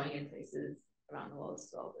 showing in places around the world as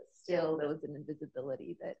well, but still there was an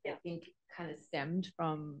invisibility that I think kind of stemmed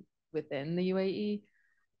from within the UAE.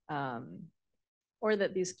 Or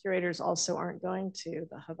that these curators also aren't going to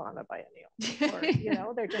the Havana Biennial.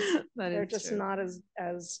 Or, they're just not as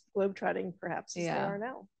globetrotting perhaps as they are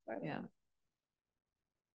now. Yeah.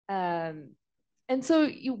 And so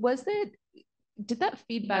did that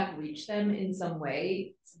feedback reach them in some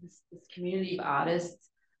way? So this community of artists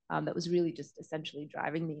that was really just essentially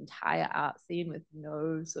driving the entire art scene with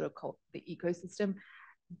no sort of the ecosystem.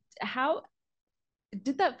 How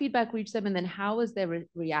did that feedback reach them, and then how was their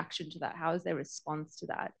reaction to that? How was their response to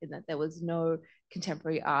that, in that there was no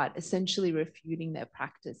contemporary art essentially refuting their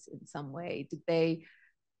practice in some way?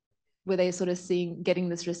 Were they sort of getting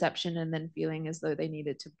this reception and then feeling as though they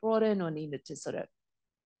needed to broaden or needed to sort of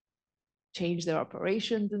change their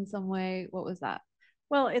operations in some way? What was that?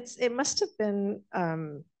 Well, it must have been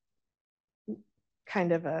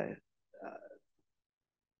kind of a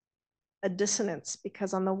dissonance,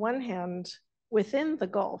 because on the one hand, within the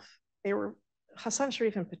Gulf, Hassan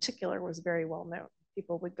Sharif in particular was very well known.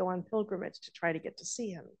 People would go on pilgrimage to try to get to see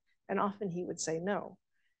him. And often he would say no,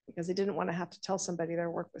 because he didn't want to have to tell somebody their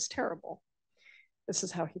work was terrible. This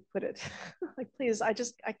is how he put it. Like, please, I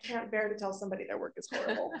can't bear to tell somebody their work is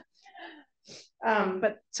horrible.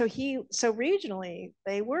 But so regionally,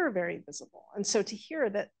 they were very visible. And so to hear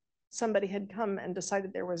that somebody had come and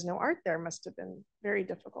decided there was no art there must have been very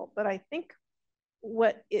difficult. But I think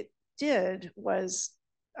what it did was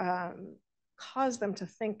cause them to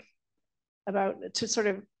think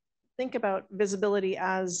about visibility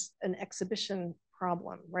as an exhibition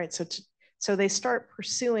problem, right? So they start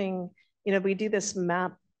pursuing, we do this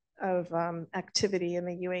map of activity in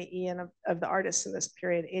the UAE and of the artists in this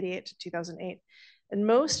period, 88 to 2008. And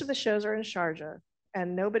most of the shows are in Sharjah,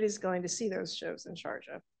 and nobody's going to see those shows in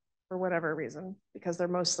Sharjah for whatever reason, because they're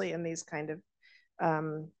mostly in these kind of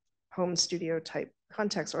home studio type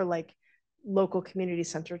contexts, or like local community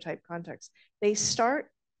center type contexts. They start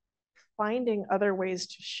finding other ways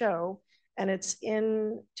to show, and it's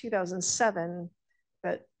in 2007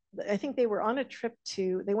 that I think they were on a trip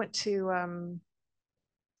they went to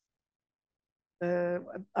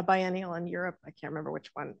a biennial in Europe, I can't remember which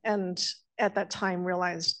one, and at that time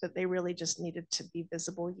realized that they really just needed to be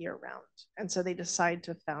visible year round. And so they decided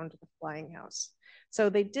to found the Flying House. So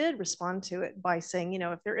they did respond to it by saying,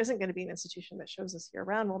 if there isn't going to be an institution that shows us year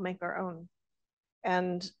round, we'll make our own.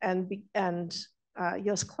 And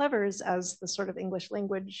Jos Clevers, as the sort of English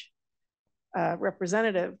language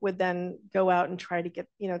representative, would then go out and try to get,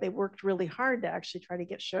 they worked really hard to actually try to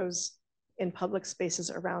get shows in public spaces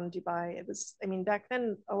around Dubai. It was, back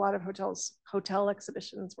then, a lot of hotel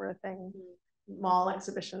exhibitions were a thing, mall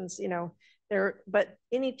exhibitions, but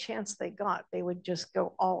any chance they got, they would just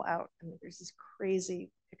go all out. And there's these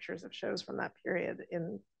crazy pictures of shows from that period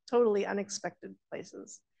in totally unexpected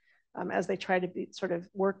places, as they try to sort of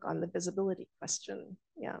work on the visibility question.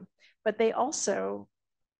 Yeah, but they also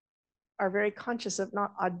are very conscious of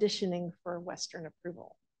not auditioning for Western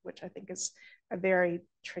approval, which I think is a very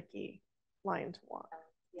tricky line to walk.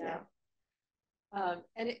 Yeah.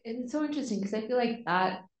 And it's so interesting, because I feel like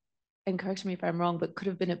that, and correct me if I'm wrong, but could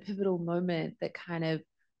have been a pivotal moment that kind of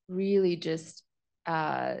really just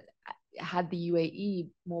had the UAE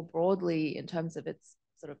more broadly in terms of its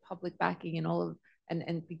sort of public backing and all of,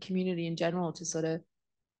 and the community in general, to sort of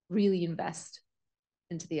really invest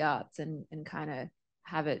into the arts and kind of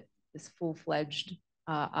have it this full-fledged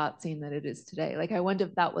art scene that it is today. Like, I wonder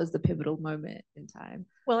if that was the pivotal moment in time.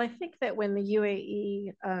 Well, I think that when the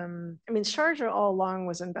UAE, Sharjah all along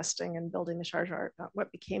was investing in building the Sharjah Art,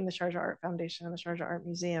 what became the Sharjah Art Foundation and the Sharjah Art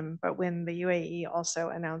Museum. But when the UAE also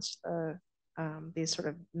announced these sort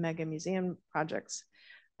of mega museum projects,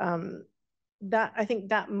 I think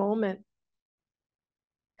that moment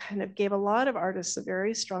kind of gave a lot of artists a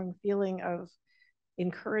very strong feeling of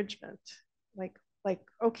encouragement, like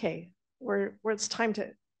okay, it's time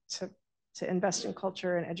to invest in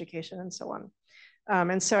culture and education and so on.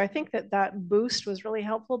 And so I think that boost was really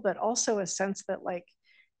helpful, but also a sense that like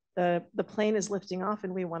the plane is lifting off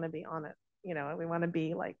and we want to be on it, and we want to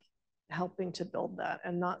be like helping to build that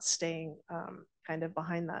and not staying kind of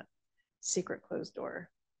behind that secret closed door.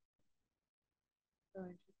 So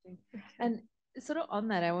interesting. And sort of on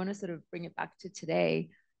that, I want to sort of bring it back to today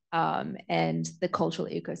and the cultural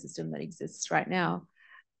ecosystem that exists right now.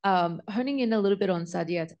 Honing in a little bit on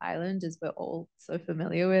Saadiyat Island, as we're all so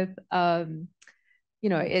familiar with, you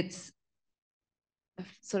know, it's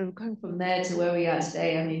sort of going from there to where we are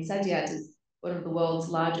today. I mean, Saadiyat is one of the world's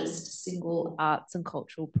largest single arts and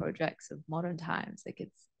cultural projects of modern times. Like,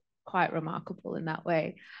 it's quite remarkable in that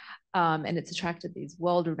way. And it's attracted these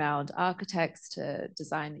world-renowned architects to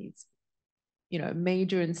design these, you know,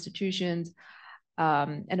 major institutions,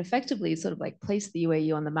 and effectively sort of like place the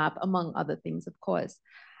UAE on the map, among other things, of course.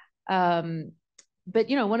 But,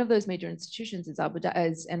 you know, one of those major institutions is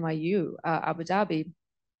NYU, Abu Dhabi,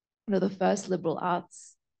 one of the first liberal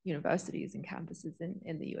arts universities and campuses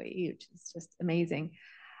in the UAE, which is just amazing.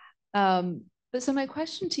 But so my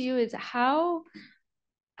question to you is, how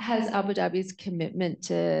has Abu Dhabi's commitment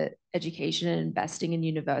to education and investing in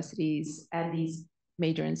universities and these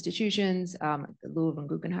major institutions, like the Louvre and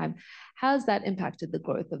Guggenheim, how has that impacted the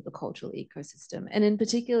growth of the cultural ecosystem? And in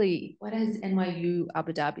particularly, what has NYU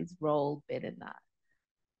Abu Dhabi's role been in that?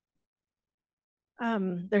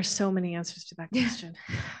 There's so many answers to that question.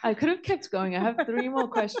 I could have kept going. I have 3 more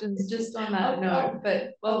questions just on that note,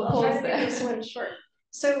 but we'll pause there. This one short.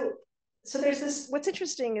 So there's this, what's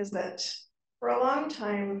interesting is that for a long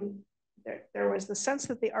time, there was the sense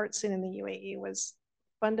that the art scene in the UAE was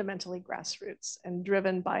fundamentally grassroots and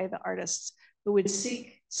driven by the artists who would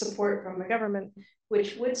seek support from the government,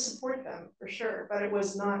 which would support them for sure, but it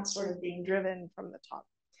was not sort of being driven from the top.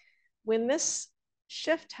 When this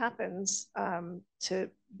shift happens to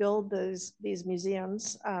build these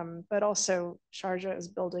museums, but also Sharjah is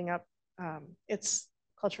building up its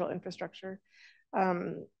cultural infrastructure.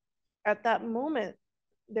 At that moment,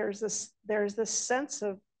 there's this sense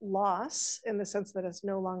of loss in the sense that it's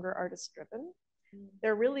no longer artist driven.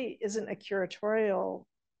 There really isn't a curatorial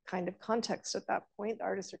kind of context at that point. The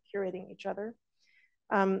artists are curating each other.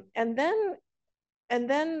 And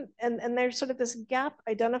there's sort of this gap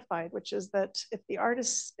identified, which is that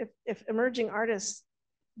if emerging artists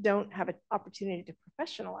don't have an opportunity to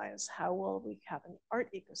professionalize, how will we have an art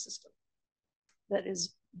ecosystem that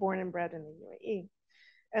is born and bred in the UAE?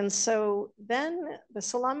 And so then the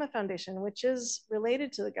Salama Foundation, which is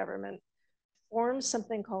related to the government, forms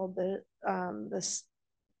something called the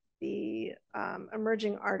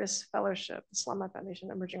Emerging Artists Fellowship, the Salama Foundation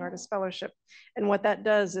Emerging Artists Fellowship. And what that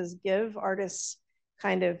does is give artists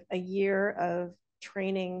kind of a year of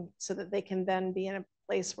training so that they can then be in a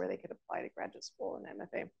place where they could apply to graduate school and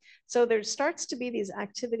MFA. So there starts to be these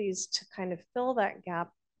activities to kind of fill that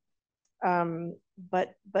gap.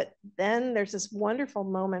 But then there's this wonderful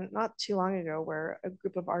moment not too long ago where a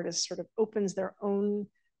group of artists sort of opens their own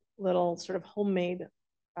little sort of homemade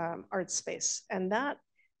art space. And that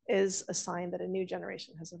is a sign that a new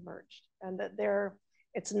generation has emerged and that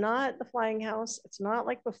it's not the flying house. It's not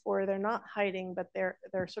like before. They're not hiding, but they're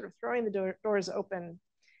sort of throwing the doors open,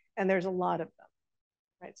 and there's a lot of them,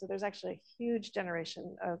 right? So there's actually a huge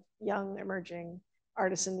generation of young emerging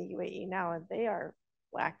artists in the UAE now, and they are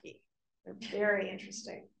wacky. They're very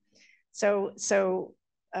interesting. So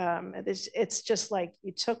it's just like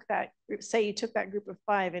you took that group, say you took that group of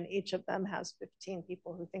 5, and each of them has 15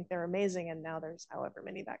 people who think they're amazing, and now there's however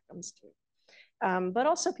many that comes to. But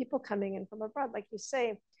also people coming in from abroad, like you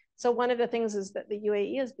say. So one of the things is that the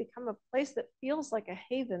UAE has become a place that feels like a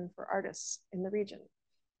haven for artists in the region.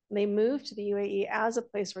 And they move to the UAE as a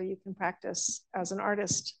place where you can practice as an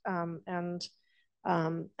artist and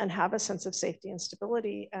have a sense of safety and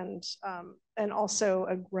stability, and also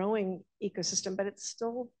a growing ecosystem, but it's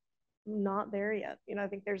still not there yet. You know, I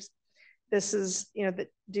think that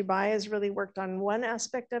Dubai has really worked on one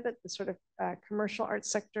aspect of it, the sort of commercial arts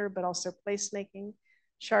sector, but also placemaking.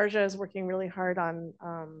 Sharjah is working really hard on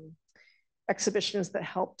exhibitions that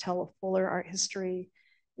help tell a fuller art history.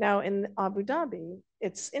 Now in Abu Dhabi,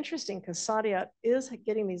 it's interesting because Saadiyat is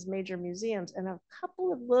getting these major museums, and a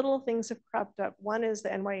couple of little things have cropped up. One is the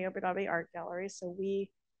NYU Abu Dhabi Art Gallery. So we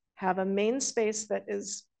have a main space that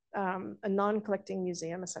is a non-collecting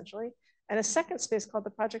museum essentially, and a second space called the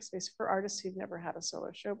project space for artists who've never had a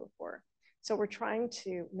solo show before. So we're trying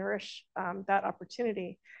to nourish that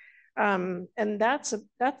opportunity. And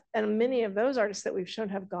many of those artists that we've shown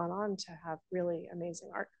have gone on to have really amazing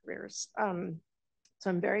art careers. So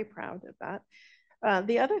I'm very proud of that.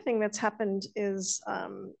 The other thing that's happened is,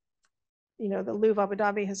 the Louvre Abu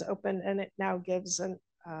Dhabi has opened, and it now gives a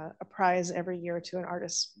prize every year to an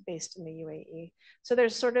artist based in the UAE. So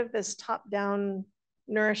there's sort of this top-down,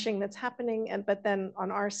 nourishing that's happening. But then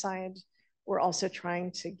on our side, we're also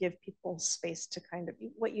trying to give people space to kind of,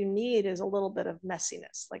 what you need is a little bit of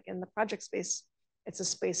messiness. Like in the project space, it's a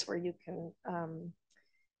space where you can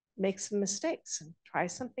make some mistakes and try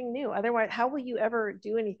something new. Otherwise, how will you ever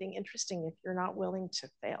do anything interesting if you're not willing to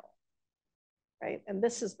fail? Right? And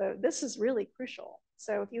this is really crucial.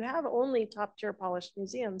 So if you have only top tier polished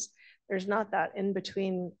museums, there's not that in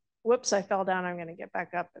between, whoops, I fell down, I'm going to get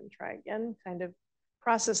back up and try again kind of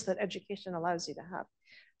process that education allows you to have.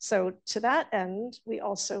 So to that end, we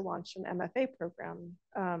also launched an MFA program,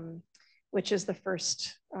 which is the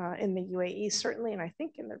first in the UAE, certainly, and I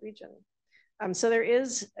think in the region. So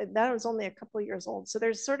that was only a couple of years old. So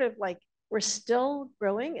there's sort of like, we're still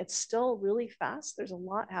growing. It's still really fast. There's a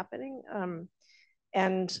lot happening.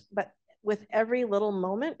 But with every little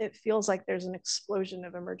moment, it feels like there's an explosion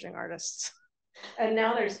of emerging artists. And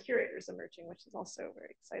now there's curators emerging, which is also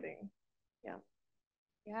very exciting. Yeah.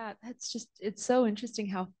 Yeah, it's so interesting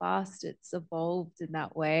how fast it's evolved in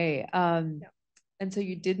that way. And so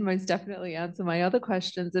you did most definitely answer my other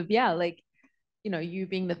questions of, like, you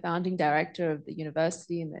being the founding director of the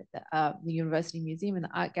university and the university museum and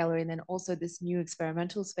the art gallery, and then also this new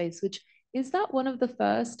experimental space, which is that one of the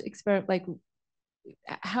first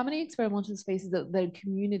how many experimental spaces that are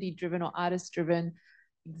community driven or artist driven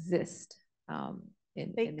exist?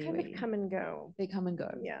 They kind of come and go. They come and go.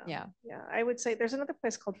 Yeah. I would say there's another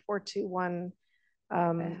place called 421,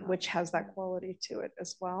 which has that quality to it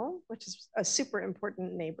as well, which is a super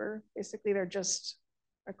important neighbor. Basically, they're just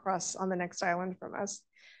across on the next island from us.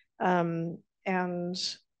 But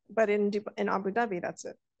in Abu Dhabi, that's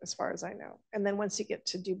it, as far as I know. And then once you get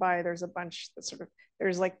to Dubai, there's a bunch that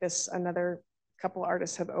there's like another couple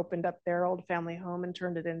artists have opened up their old family home and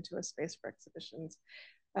turned it into a space for exhibitions.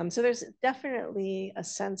 So there's definitely a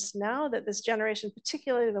sense now that this generation,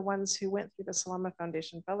 particularly the ones who went through the Salama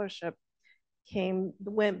Foundation Fellowship,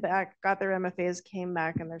 went back, got their MFAs, came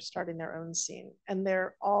back, and they're starting their own scene. And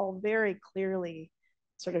they're all very clearly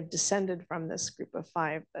sort of descended from this group of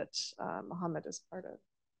 5 that Mohamed is part of.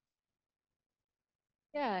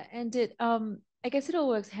 Yeah, and I guess it all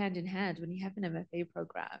works hand in hand. When you have an MFA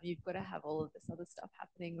program, you've got to have all of this other stuff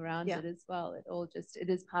happening around it as well. It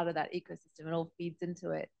is part of that ecosystem. It all feeds into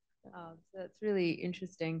it. So it's really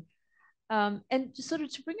interesting. And just sort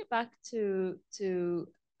of to bring it back to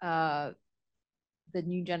the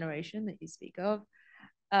new generation that you speak of,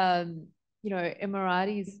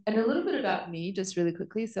 Emiratis, and a little bit about me, just really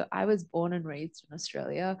quickly. So I was born and raised in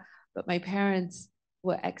Australia, but my parents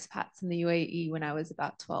were expats in the UAE when I was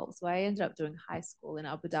about 12. So I ended up doing high school in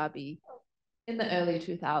Abu Dhabi in the early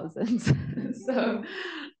 2000s. So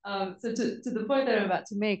to the point that I'm about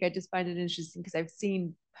to make, I just find it interesting because I've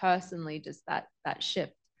seen personally just that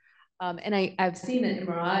shift. And I've seen that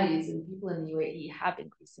Emiratis and people in the UAE have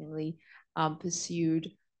increasingly pursued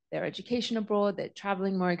their education abroad. They're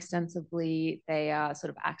traveling more extensively. They are sort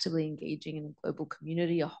of actively engaging in the global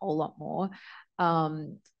community a whole lot more.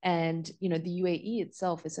 And the UAE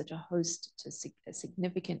itself is such a host to a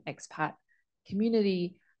significant expat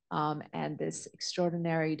community and this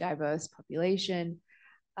extraordinary diverse population.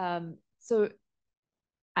 So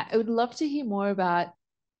I would love to hear more about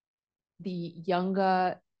the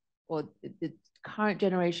younger or the current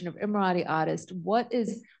generation of Emirati artists. What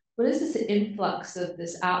is this influx of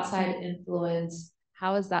this outside influence?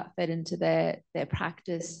 How has that fed into their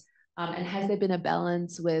practice? And has there been a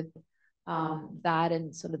balance with that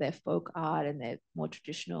and sort of their folk art and their more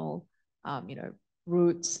traditional,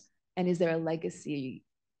 roots? And is there a legacy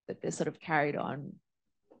that they're sort of carried on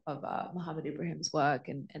of Mohamed Ibrahim's work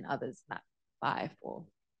and others in that 5 or,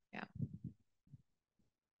 yeah.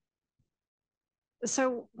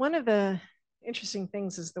 So one of the interesting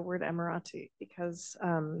things is the word Emirati, because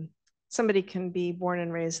somebody can be born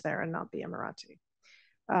and raised there and not be Emirati.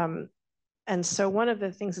 And so one of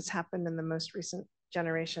the things that's happened in the most recent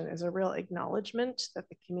generation is a real acknowledgement that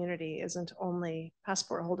the community isn't only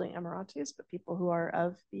passport holding Emiratis, but people who are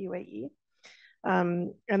of the UAE.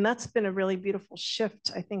 And that's been a really beautiful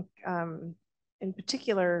shift, I think, in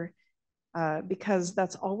particular, because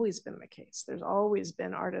that's always been the case. There's always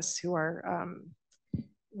been artists who are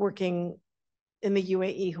working in the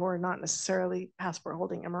UAE who are not necessarily passport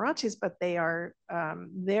holding Emiratis, but they are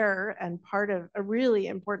there and part of a really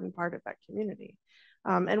important part of that community.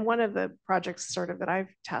 And one of the projects sort of that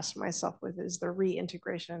I've tasked myself with is the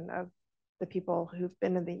reintegration of the people who've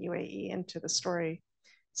been in the UAE into the story.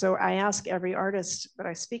 So I ask every artist that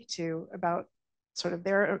I speak to about sort of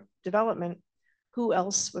their development, who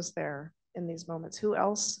else was there in these moments? Who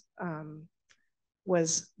else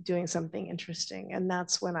was doing something interesting? And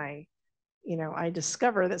that's when I you know, I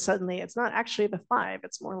discover that suddenly it's not actually the 5,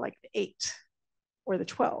 it's more like the 8 or the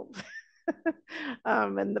 12.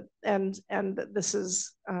 And this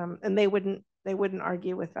is, and they wouldn't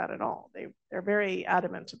argue with that at all. They're very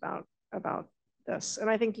adamant about this. And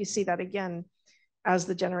I think you see that again as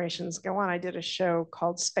the generations go on. I did a show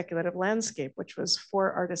called Speculative Landscape, which was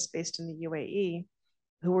 4 artists based in the UAE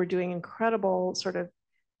who were doing incredible sort of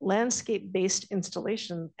landscape-based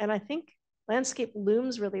installation. And I think landscape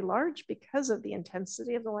looms really large because of the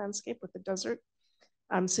intensity of the landscape with the desert.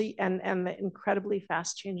 And the incredibly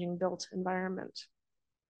fast-changing built environment.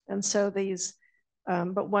 And so these,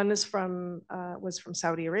 but one is was from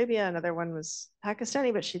Saudi Arabia, another one was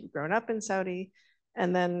Pakistani, but she'd grown up in Saudi.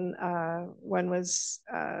 And then one was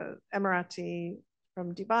Emirati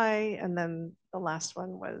from Dubai, and then the last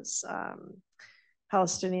one was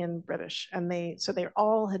Palestinian British. And they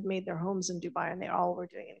all had made their homes in Dubai, and they all were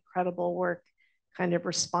doing incredible work, kind of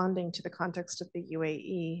responding to the context of the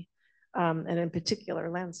UAE. And in particular,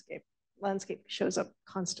 landscape shows up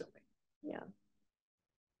constantly. Yeah.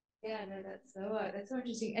 Yeah, no, that's so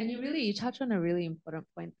interesting. And you touch on a really important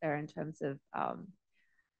point there in terms of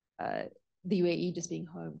the UAE just being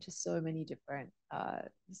home to so many different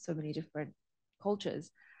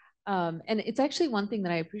cultures. And it's actually one thing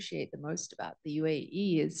that I appreciate the most about the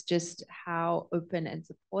UAE is just how open and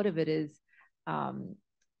supportive it is.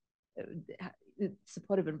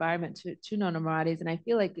 Supportive environment to non-Emiratis. And I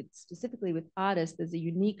feel like it's specifically with artists, there's a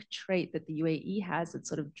unique trait that the UAE has that's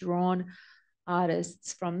sort of drawn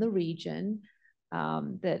artists from the region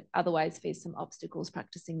that otherwise face some obstacles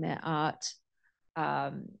practicing their art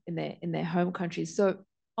in their home countries. So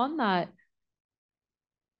on that,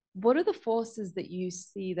 what are the forces that you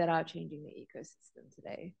see that are changing the ecosystem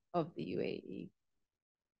today of the UAE?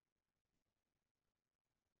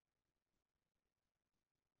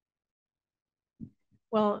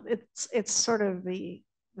 Well, it's sort of this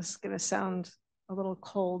is going to sound a little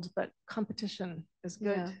cold, but competition is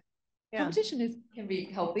good. Yeah. Competition can be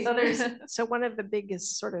healthy. So one of the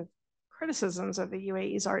biggest sort of criticisms of the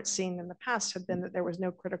UAE's art scene in the past had been that there was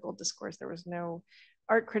no critical discourse, there was no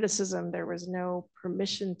art criticism, there was no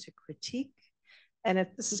permission to critique. And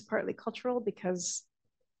this is partly cultural because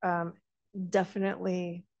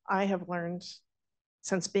definitely I have learned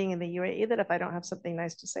since being in the UAE that if I don't have something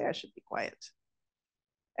nice to say, I should be quiet.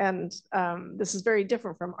 And this is very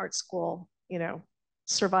different from art school, you know,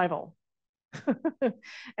 survival.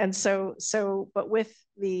 And but with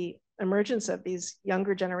the emergence of these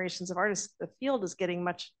younger generations of artists, the field is getting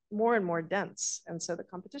much more and more dense. And so the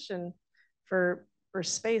competition for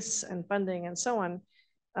space and funding and so on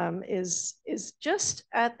is just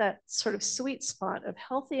at that sort of sweet spot of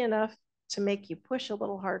healthy enough to make you push a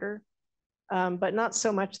little harder, but not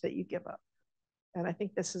so much that you give up. And I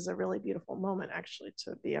think this is a really beautiful moment actually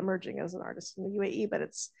to be emerging as an artist in the UAE, but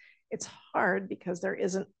it's hard because there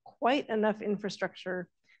isn't quite enough infrastructure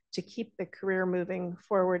to keep the career moving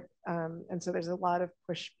forward. And so there's a lot of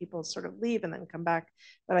push, people sort of leave and then come back.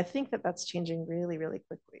 But I think that that's changing really, really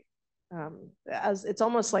quickly. As it's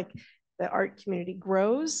almost like the art community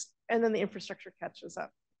grows and then the infrastructure catches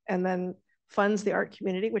up and then funds the art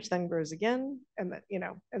community, which then grows again. And that, you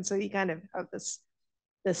know, and so you kind of have this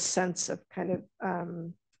sense of kind of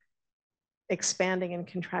expanding and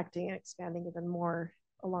contracting and expanding even more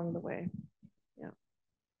along the way.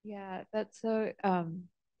 Yeah, that's so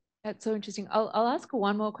interesting. I'll ask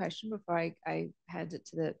one more question before I hand it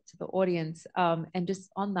to the audience. And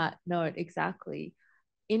just on that note, exactly,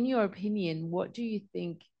 in your opinion, what do you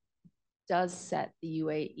think does set the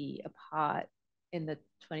UAE apart in the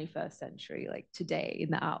 21st century, like today in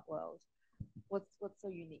the art world? What's so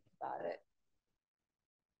unique about it?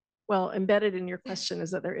 Well, embedded in your question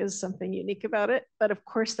is that there is something unique about it, but of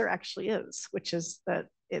course there actually is, which is that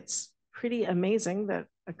it's pretty amazing that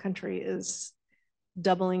a country is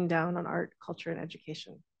doubling down on art, culture, and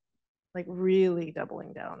education, like really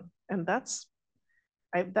doubling down. And that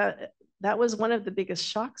was one of the biggest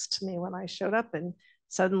shocks to me when I showed up, and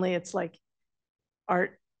suddenly it's like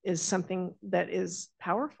art is something that is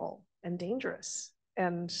powerful and dangerous,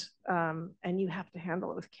 and you have to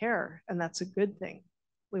handle it with care, and that's a good thing.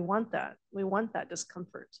 We want that. We want that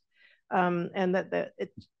discomfort, and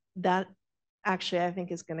that actually I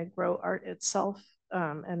think is going to grow art itself,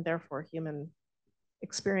 and therefore human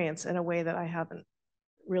experience in a way that I haven't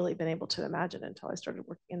really been able to imagine until I started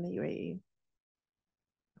working in the UAE.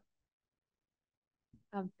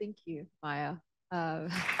 Thank you, Maya.